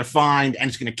what you're going to find, and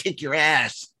it's going to kick your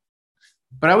ass."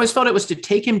 But I always felt it was to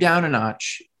take him down a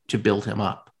notch to build him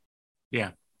up.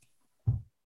 Yeah.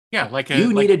 Yeah,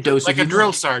 you need a dose like of a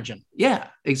drill sergeant. Yeah,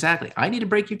 exactly. I need to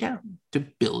break you down to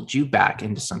build you back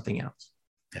into something else.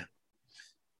 Yeah.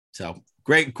 So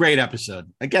great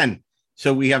episode again.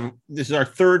 So this is our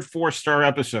third 4-star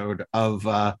episode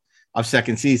of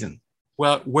second season.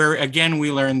 Well, where again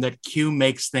we learned that Q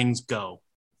makes things go.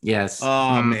 Yes.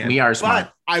 Oh man, we are smart.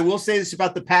 But I will say this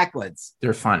about the Pakleds.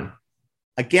 They're fun.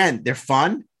 Again, they're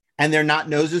fun, and they're not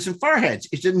noses and foreheads.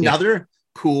 It's another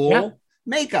cool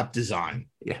makeup design.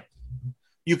 Yeah.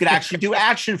 You could actually do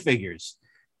action figures,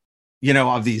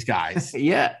 of these guys.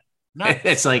 Yeah.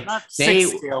 It's like not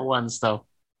 6-scale ones though.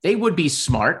 They would be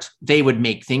smart. They would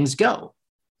make things go.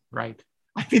 Right.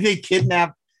 I mean, they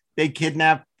kidnap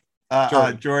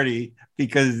Geordi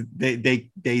because they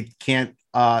can't.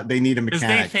 They need a mechanic. Because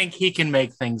they think he can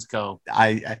make things go.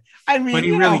 I mean, but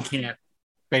he really can't.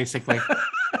 Basically.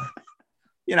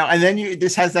 And then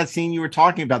this has that scene you were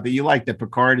talking about that you like, that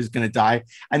Picard is going to die,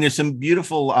 and there's some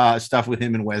beautiful stuff with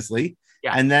him and Wesley.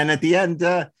 Yeah. And then at the end,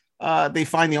 they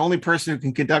find the only person who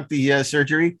can conduct the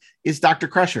surgery is Dr.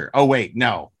 Crusher. Oh, wait,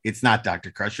 no, it's not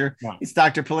Dr. Crusher. No. It's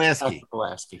Dr. Pulaski.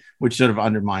 Which sort of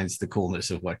undermines the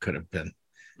coolness of what could have been.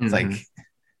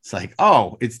 It's like,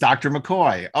 oh, it's Dr.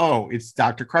 McCoy. Oh, it's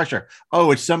Dr. Crusher.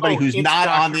 Oh, it's somebody who's not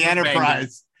Dr. on the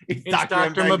Enterprise. It's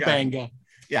Dr. M'Benga.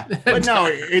 Yeah, but no,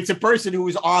 it's a person who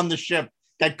was on the ship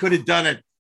that could have done it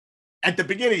at the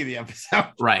beginning of the episode.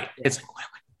 Right. It's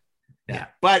yeah.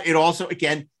 But it also,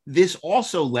 again, this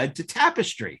also led to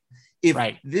Tapestry. If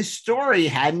this story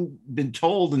hadn't been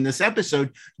told in this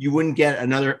episode, you wouldn't get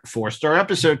another 4-star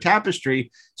episode, Tapestry.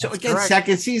 So that's again, correct.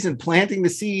 Second season, planting the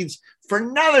seeds for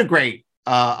another great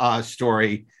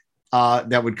story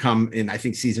that would come in, I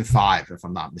think, season 5, if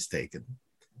I'm not mistaken.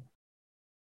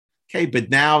 Okay, but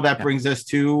now that brings us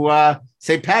to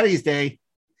St. Paddy's Day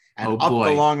and Up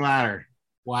the Long Ladder.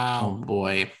 Wow. Oh,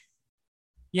 boy.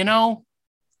 You know,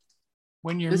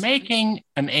 when you're making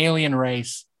an alien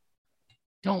race,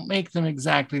 don't make them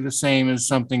exactly the same as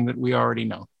something that we already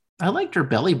know. I liked her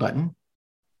belly button.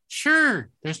 Sure,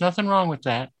 there's nothing wrong with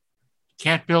that.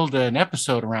 Can't build an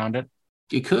episode around it.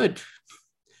 You could,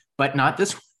 but not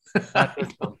this one. Not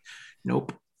this one.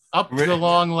 Nope. Up the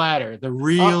long ladder, the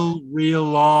real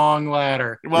long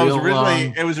ladder. Well,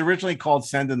 it was originally called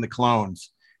Sending the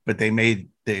Clones, but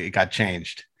it got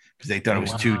changed because they thought it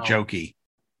was too jokey.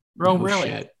 Oh, really?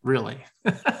 Shit. Really?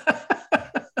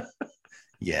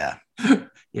 Yeah.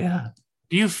 Yeah.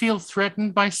 Do you feel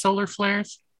threatened by solar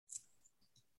flares?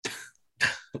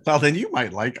 Well, then you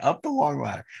might like Up the Long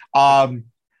Ladder. I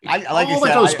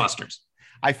Ghostbusters.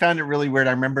 I found it really weird.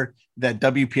 I remember that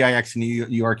WPIX in New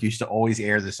York used to always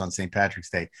air this on St. Patrick's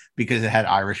Day because it had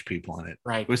Irish people in it.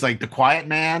 Right. It was like The Quiet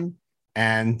Man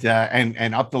and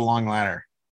Up the Long Ladder.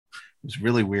 It was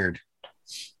really weird.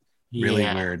 Really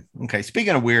weird. Okay.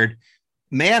 Speaking of weird,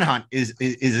 Manhunt is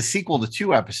a sequel to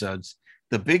 2 episodes,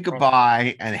 The Big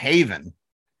Goodbye and Haven.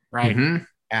 Right. Mm-hmm.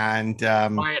 And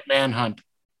Quiet Manhunt.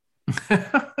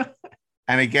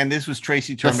 And again, this was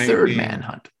Tracy Torme. The third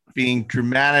Manhunt. Being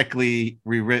dramatically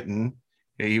rewritten.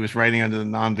 He was writing under the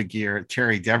nom de guerre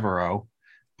Terry Devereaux.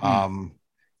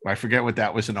 I forget what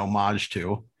that was an homage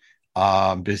to.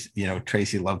 Because,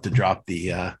 Tracy loved to drop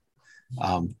the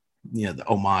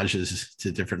homages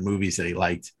to different movies that he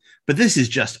liked. But this is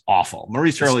just awful.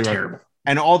 Maurice Hurley wrote,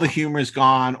 and all the humor is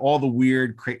gone. All the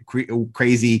weird,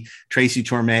 crazy Tracy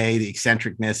Torme, the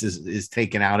eccentricness is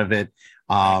taken out of it.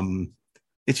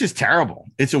 It's just terrible.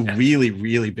 It's a really,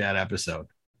 really bad episode.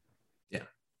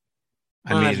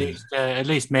 Well, at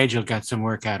least Majel got some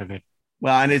work out of it.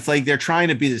 Well, and it's like they're trying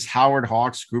to be this Howard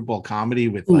Hawks screwball comedy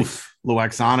with like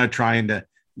Luoxana trying to,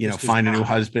 find a new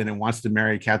husband and wants to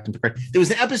marry Captain Picard. There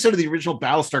was an episode of the original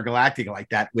Battlestar Galactica like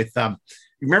that with,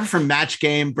 remember from Match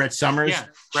Game, Brett Summers? Yeah,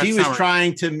 she was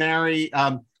trying to marry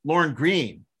Lauren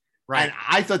Green. Right. And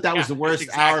I thought that was the worst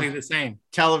exactly hour the same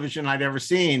television I'd ever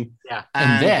seen. Yeah.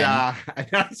 And then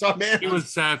I saw He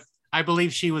was, I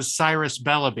believe she was Cyrus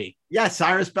Bellaby. Yeah,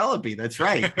 Cyrus Bellaby. That's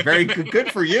right. Very good.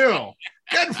 Good for you.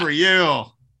 Good for you.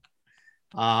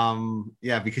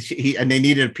 Yeah, because they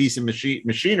needed a piece of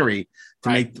machinery to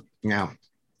make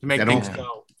things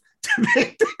go. To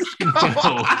make things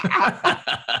go.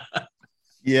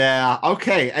 Yeah.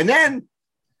 Okay. And then,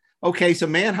 so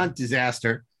Manhunt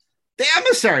Disaster, The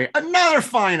Emissary, another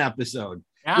fine episode.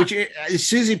 Yeah. Which is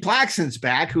Susie Plaxton's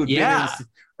back, who had been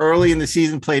early in the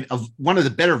season, played one of the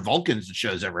better Vulcans the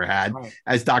show's ever had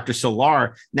as Dr.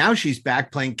 Solar. Now she's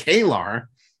back playing Kalar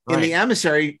in The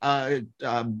Emissary,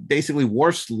 basically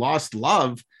Worf's lost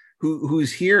love,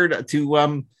 who's here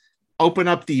to open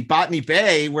up the Botany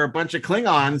Bay where a bunch of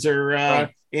Klingons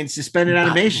are in suspended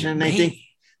animation, and they think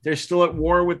they're still at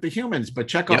war with the humans, but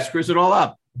Chekhov screws it all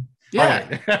up.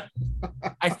 Yeah.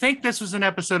 I think this was an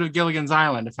episode of Gilligan's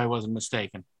Island, if I wasn't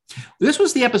mistaken. This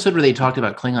was the episode where they talked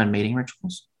about Klingon mating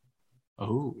rituals.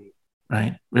 Oh.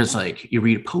 Right? It's like you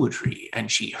read poetry and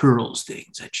she hurls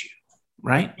things at you,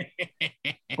 right?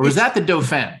 Or is that the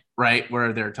Dauphin, right?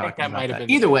 Where they're talking about that.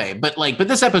 Either way, but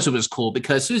this episode was cool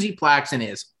because Susie Plaxton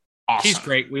is awesome. She's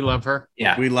great. We love her.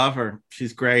 Yeah. We love her.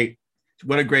 She's great.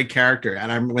 What a great character.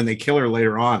 And when they kill her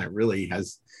later on, it really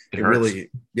has,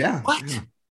 What? Yeah.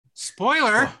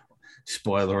 Spoiler. Oh,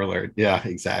 spoiler alert. Yeah,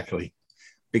 exactly.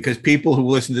 Because people who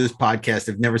listen to this podcast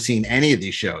have never seen any of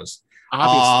these shows.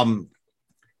 Obviously.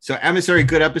 So Emissary,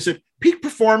 good episode. Peak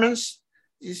performance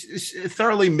is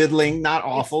thoroughly middling, not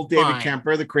awful. David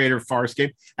Kemper, the creator of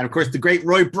Farscape. And of course, the great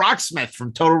Roy Brocksmith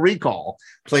from Total Recall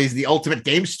plays the ultimate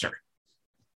gamester.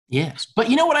 Yes.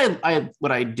 But you know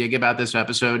what I dig about this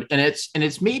episode? And it's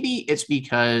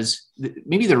because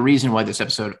maybe the reason why this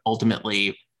episode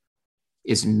ultimately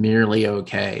is merely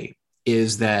okay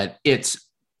is that it's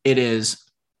it is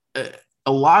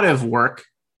a lot of work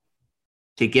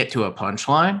to get to a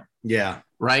punchline. Yeah.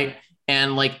 Right.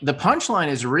 And like the punchline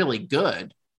is really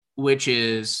good, which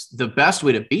is the best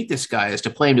way to beat this guy is to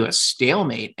play him to a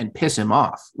stalemate and piss him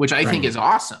off, which I think is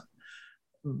awesome.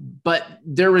 But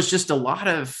there was just a lot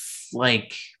of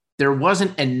like, there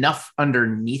wasn't enough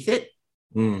underneath it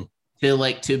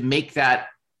to make that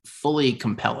fully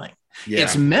compelling. Yeah.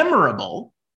 It's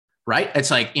memorable, right?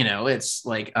 It's like, it's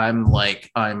like,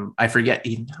 I forget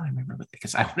even now I remember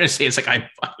because I want to say it's like, I'm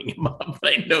fucking him up,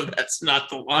 but I know that's not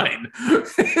the line.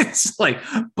 It's like,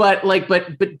 but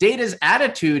Data's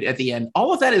attitude at the end,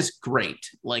 all of that is great.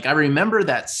 Like, I remember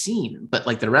that scene, but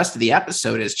like the rest of the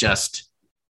episode is just,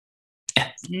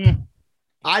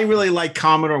 I really like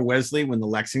Commodore Wesley when the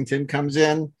Lexington comes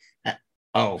in.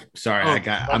 Oh, sorry.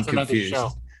 I'm confused.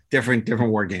 Different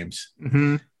war games.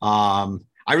 Mm-hmm.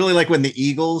 I really like when the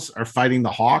Eagles are fighting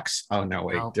the Hawks. Oh no,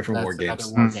 wait, different war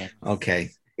games. Okay.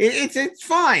 It's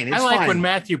fine. I like when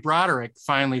Matthew Broderick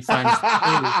finally finds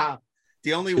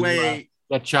the only way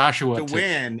that Joshua to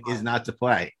win is not to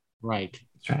play. Right.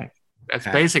 That's right. That's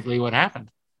basically what happened.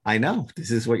 I know.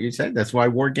 This is what you said. That's why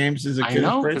war games is a good. I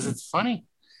know, because it's funny.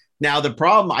 Now the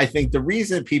problem, I think, the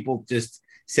reason people just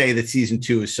say that season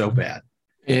 2 is so bad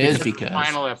is because the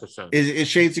final episode is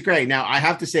Shades of Grey. Now I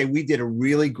have to say we did a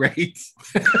really great,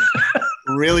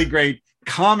 really great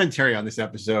commentary on this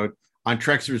episode on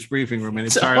Trexler's Briefing Room, an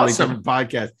entirely different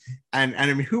podcast. And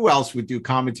I mean, who else would do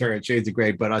commentary on Shades of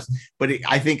Grey but us? But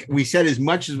I think we said as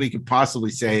much as we could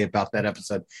possibly say about that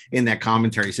episode in that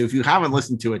commentary. So if you haven't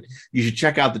listened to it, you should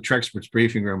check out the Trexler's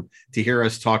Briefing Room to hear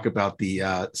us talk about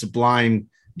the sublime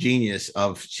genius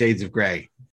of Shades of Grey.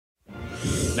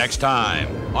 Next time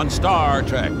on Star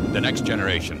Trek: The Next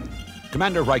Generation,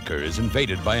 Commander Riker is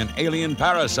invaded by an alien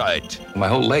parasite. My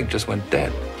whole leg just went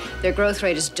dead. Their growth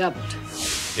rate is doubled.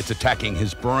 It's attacking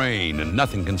his brain, and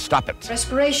nothing can stop it.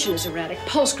 Respiration is erratic,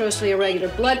 pulse grossly irregular,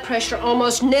 blood pressure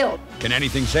almost nil. Can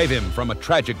anything save him from a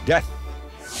tragic death?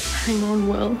 Hang on,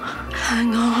 Will.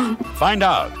 Hang on. Find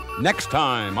out next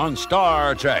time on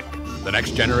Star Trek: The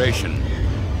Next Generation.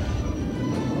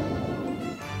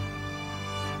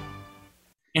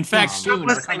 In fact, stop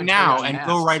listening now and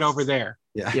go right over there.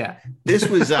 Yeah. This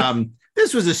was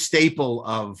a staple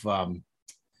of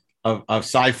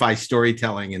sci-fi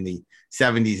storytelling in the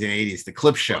 70s and 80s, the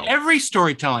clip show. Every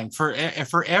storytelling for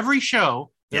every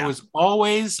show, there was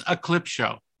always a clip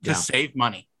show to save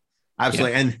money.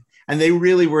 Absolutely. And they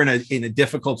really were in a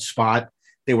difficult spot.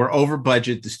 They were over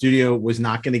budget. The studio was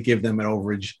not going to give them an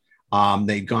overage.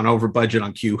 They'd gone over budget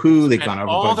on Q-Who. They'd gone over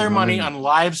all their money on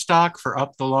livestock for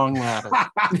Up the Long Ladder.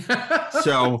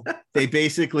 So they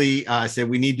basically said,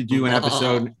 we need to do an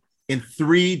episode in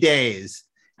 3 days.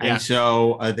 And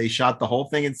so they shot the whole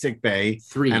thing in sick bay.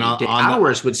 3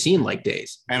 hours would seem like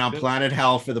days. And on Planet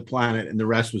Hell for the planet, and the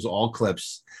rest was all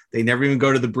clips. They never even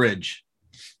go to the bridge.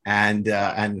 And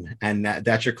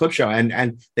that's your clip show.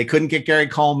 And they couldn't get Gary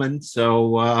Coleman.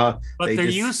 So but their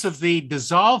use of the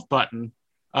dissolve button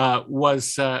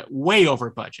was way over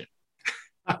budget.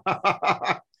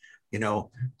 I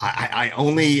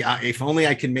only if only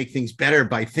I can make things better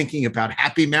by thinking about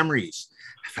happy memories.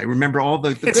 If I remember all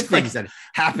the good things that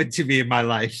happened to me in my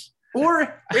life,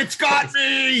 or it's got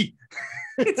me.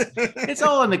 It's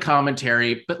all in the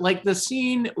commentary, but like the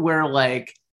scene where the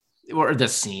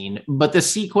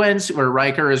sequence where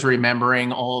Riker is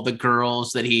remembering all the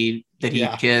girls that he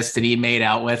kissed and he made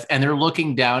out with, and they're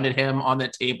looking down at him on the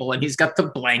table, and he's got the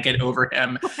blanket over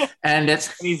him, and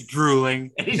he's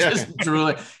drooling. And he's just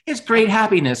drooling. It's great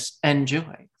happiness and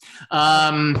joy.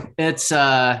 It's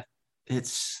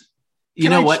you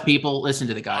know what, people listen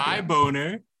to the goddamn eye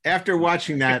boner. After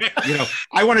watching that,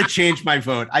 I want to change my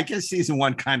vote. I guess season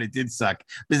 1 kind of did suck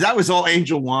because that was all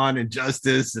Angel One and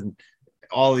Justice and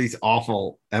all these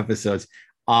awful episodes.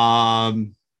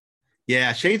 Shades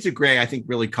of Grey, I think,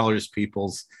 really colors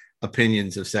people's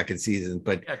opinions of second season,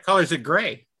 but colors it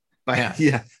gray. But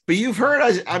but you've heard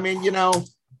us. I mean,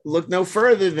 look no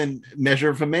further than Measure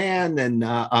of a Man and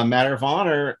A Matter of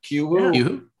Honor,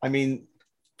 Q-Who. I mean,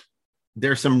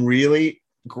 there's some really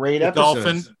great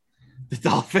episodes. The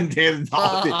Dolphin, Day of the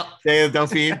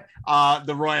Dolphin,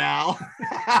 the Royale.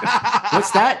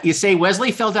 What's that? You say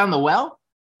Wesley fell down the well?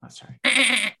 Oh, sorry.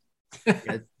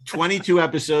 22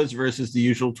 episodes versus the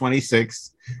usual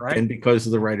 26. Right. And because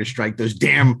of the writer's strike,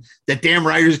 that damn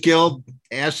Writers Guild,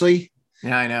 Ashley.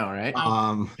 Yeah, I know, right?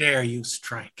 How dare you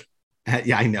strike?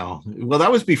 Yeah, I know. Well,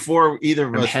 that was before either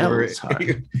of us were.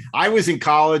 I was in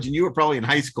college and you were probably in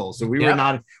high school. So we were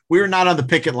not on the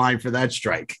picket line for that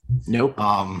strike. Nope.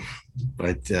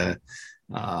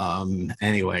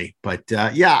 Anyway,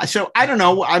 so I don't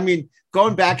know. I mean,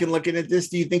 going back and looking at this,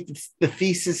 do you think the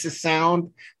thesis is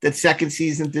sound that second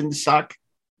season didn't suck?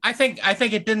 I think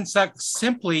it didn't suck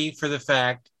simply for the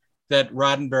fact that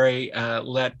Roddenberry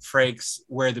let Frakes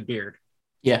wear the beard.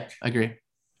 Yeah, I agree.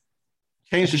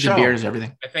 Change the show. beard is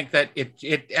everything. I think that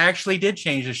it actually did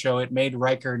change the show. It made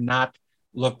Riker not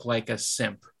look like a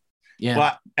simp. Yeah.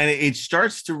 Well, and it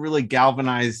starts to really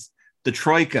galvanize the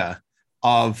troika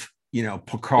of,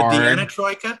 Picard. The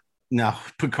Anatroika? No,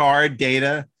 Picard,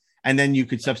 Data, and then you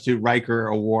could substitute Riker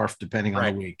or Worf depending on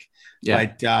the week. Yeah.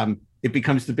 But it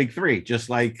becomes the big three, just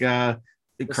like Kirk,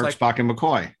 Spock, and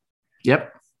McCoy.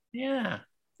 Yep. Yeah.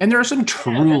 And there are some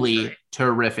truly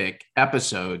terrific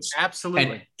episodes.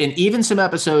 Absolutely. And even some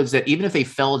episodes that, even if they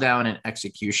fell down in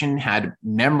execution, had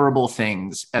memorable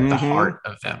things at the heart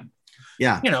of them.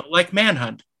 Yeah. Like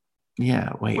Manhunt.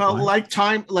 Yeah. Wait. Well, what? like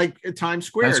Times Squared. Times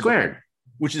Squared.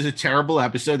 Which is a terrible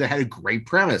episode that had a great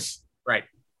premise. Right.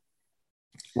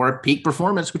 Or Peak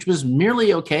Performance, which was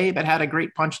merely okay, but had a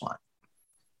great punchline.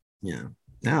 Yeah.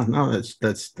 No,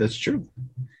 that's true.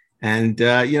 And,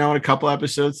 in a couple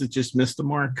episodes that just missed the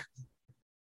mark.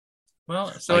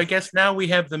 Well, so I guess now we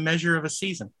have the measure of a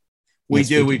season. We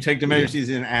do. We take the measure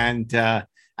season, and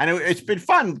it's been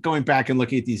fun going back and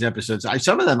looking at these episodes.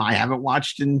 Some of them I haven't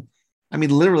watched in,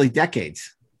 literally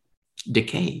decades.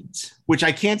 Which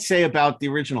I can't say about the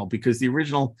original, because the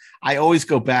original, I always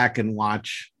go back and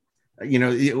watch,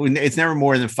 it's never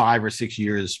more than 5 or 6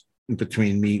 years in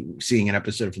between me seeing an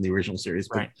episode from the original series.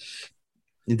 But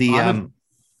the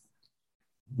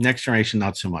Next Generation,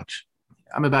 not so much.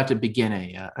 I'm about to begin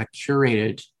a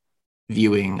curated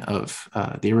viewing of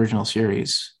the original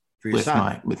series with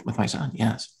my son.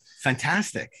 Yes.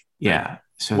 Fantastic. Yeah.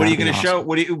 So what are you going to show?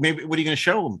 What are you going to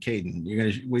show him, Caden?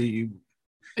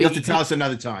 You have to tell us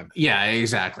another time. Yeah,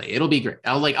 exactly. It'll be great.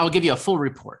 I'll give you a full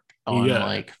report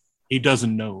on he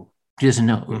doesn't know. He doesn't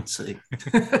know. It's like,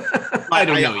 I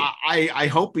don't know. I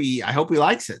hope he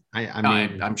likes it.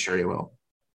 I'm sure he will.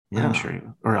 Yeah. I'm sure he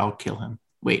will. Or I'll kill him.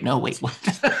 Wait. What?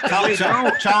 tell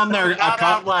him they're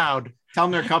out loud. Tell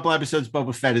him there are a couple episodes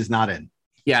Boba Fett is not in.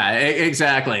 Yeah,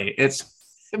 exactly.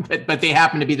 But they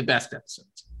happen to be the best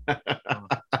episodes.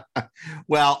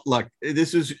 Well, look,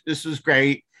 this was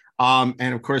great.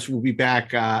 And of course, we'll be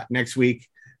back next week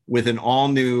with an all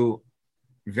new,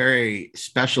 very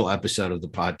special episode of the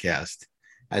podcast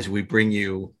as we bring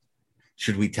you.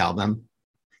 Should we tell them?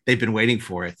 They've been waiting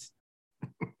for it.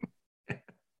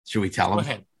 Should we tell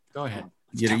them? Go ahead.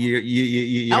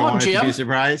 You don't want it to be a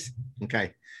surprise?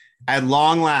 Okay. At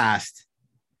long last,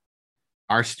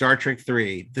 our Star Trek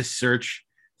 3, The Search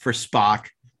for Spock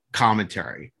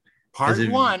commentary. Part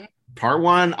 1. Part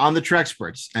 1 on the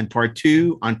Treksperts, and part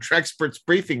 2 on Treksperts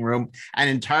Briefing Room, an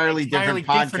entirely different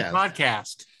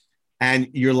podcast. And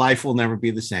your life will never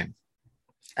be the same.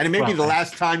 And it may be the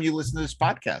last time you listen to this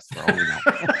podcast, for all we know.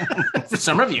 For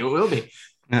some of you, it will be.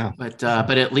 Yeah. But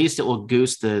at least it will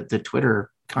goose the Twitter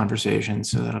conversation,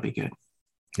 so that'll be good.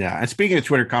 Yeah. And speaking of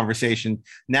Twitter conversation,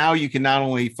 now you can not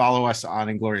only follow us on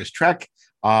Inglorious Trek,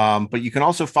 but you can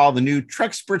also follow the new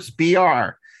Treksperts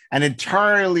BR, an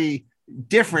entirely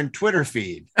different Twitter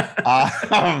feed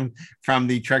from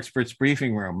the Treksperts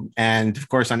Briefing Room. And of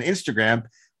course, on Instagram,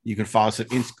 you can follow us at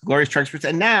Glorious Treksperts,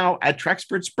 and now at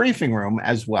Treksperts Briefing Room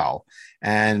as well.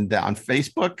 And on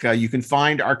Facebook, you can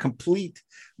find our complete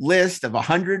list of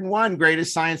 101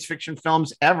 greatest science fiction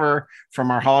films ever from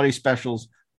our holiday specials,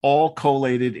 all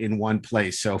collated in one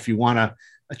place. So if you want to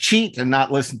cheat and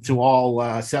not listen to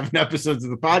all 7 episodes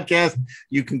of the podcast,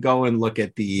 you can go and look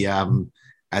at the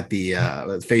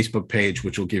Facebook page,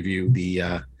 which will give you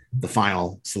the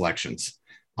final selections.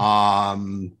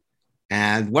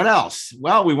 And what else?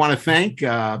 Well, we want to thank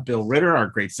Bill Ritter, our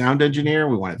great sound engineer.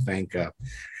 We want to thank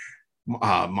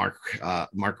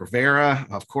Mark Rivera,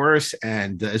 of course,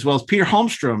 and as well as Peter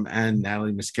Holmstrom and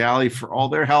Natalie Miscali for all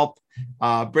their help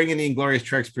bringing the Inglorious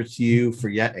Treksperts to you for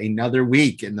yet another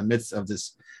week in the midst of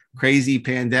this crazy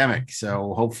pandemic.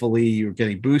 So hopefully you're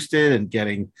getting boosted and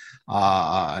getting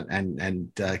not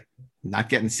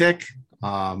getting sick.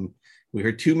 We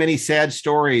heard too many sad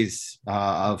stories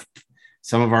of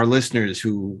some of our listeners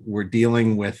who were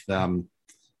dealing with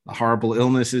horrible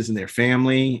illnesses in their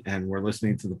family, and we're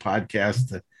listening to the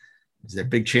podcast. It's a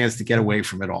big chance to get away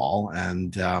from it all.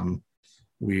 And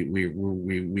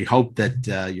we hope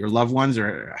that your loved ones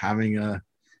are having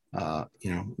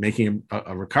making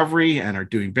a recovery and are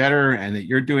doing better, and that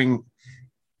you're doing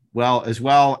well as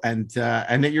well. And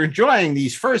that you're enjoying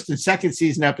these first and second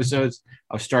season episodes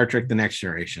of Star Trek: The Next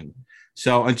Generation.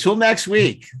 So until next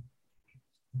week,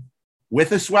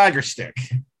 with a swagger stick,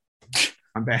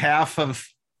 on behalf of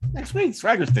Next week,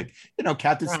 Swagger Stick.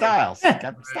 Captain Styles.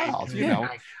 Captain Styles,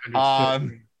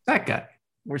 that guy.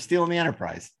 We're stealing the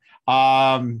Enterprise.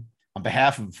 On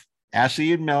behalf of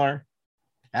Ashley E. Miller.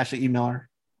 I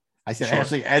said sure.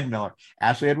 Ashley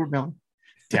Edward Miller,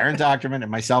 Darren Doctorman,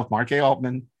 and myself, Mark A.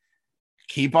 Altman.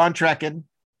 Keep on trekking.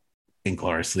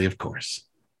 Ingloriously, of course.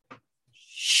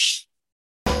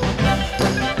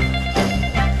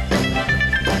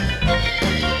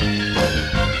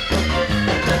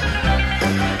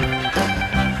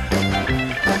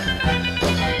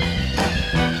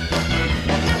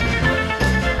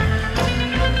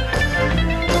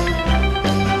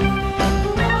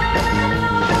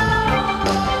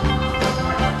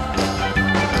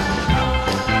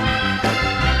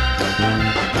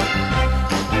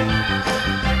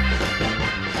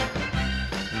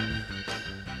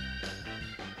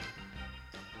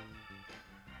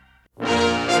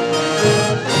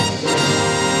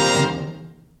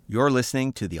 You're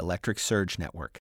listening to the Electric Surge Network.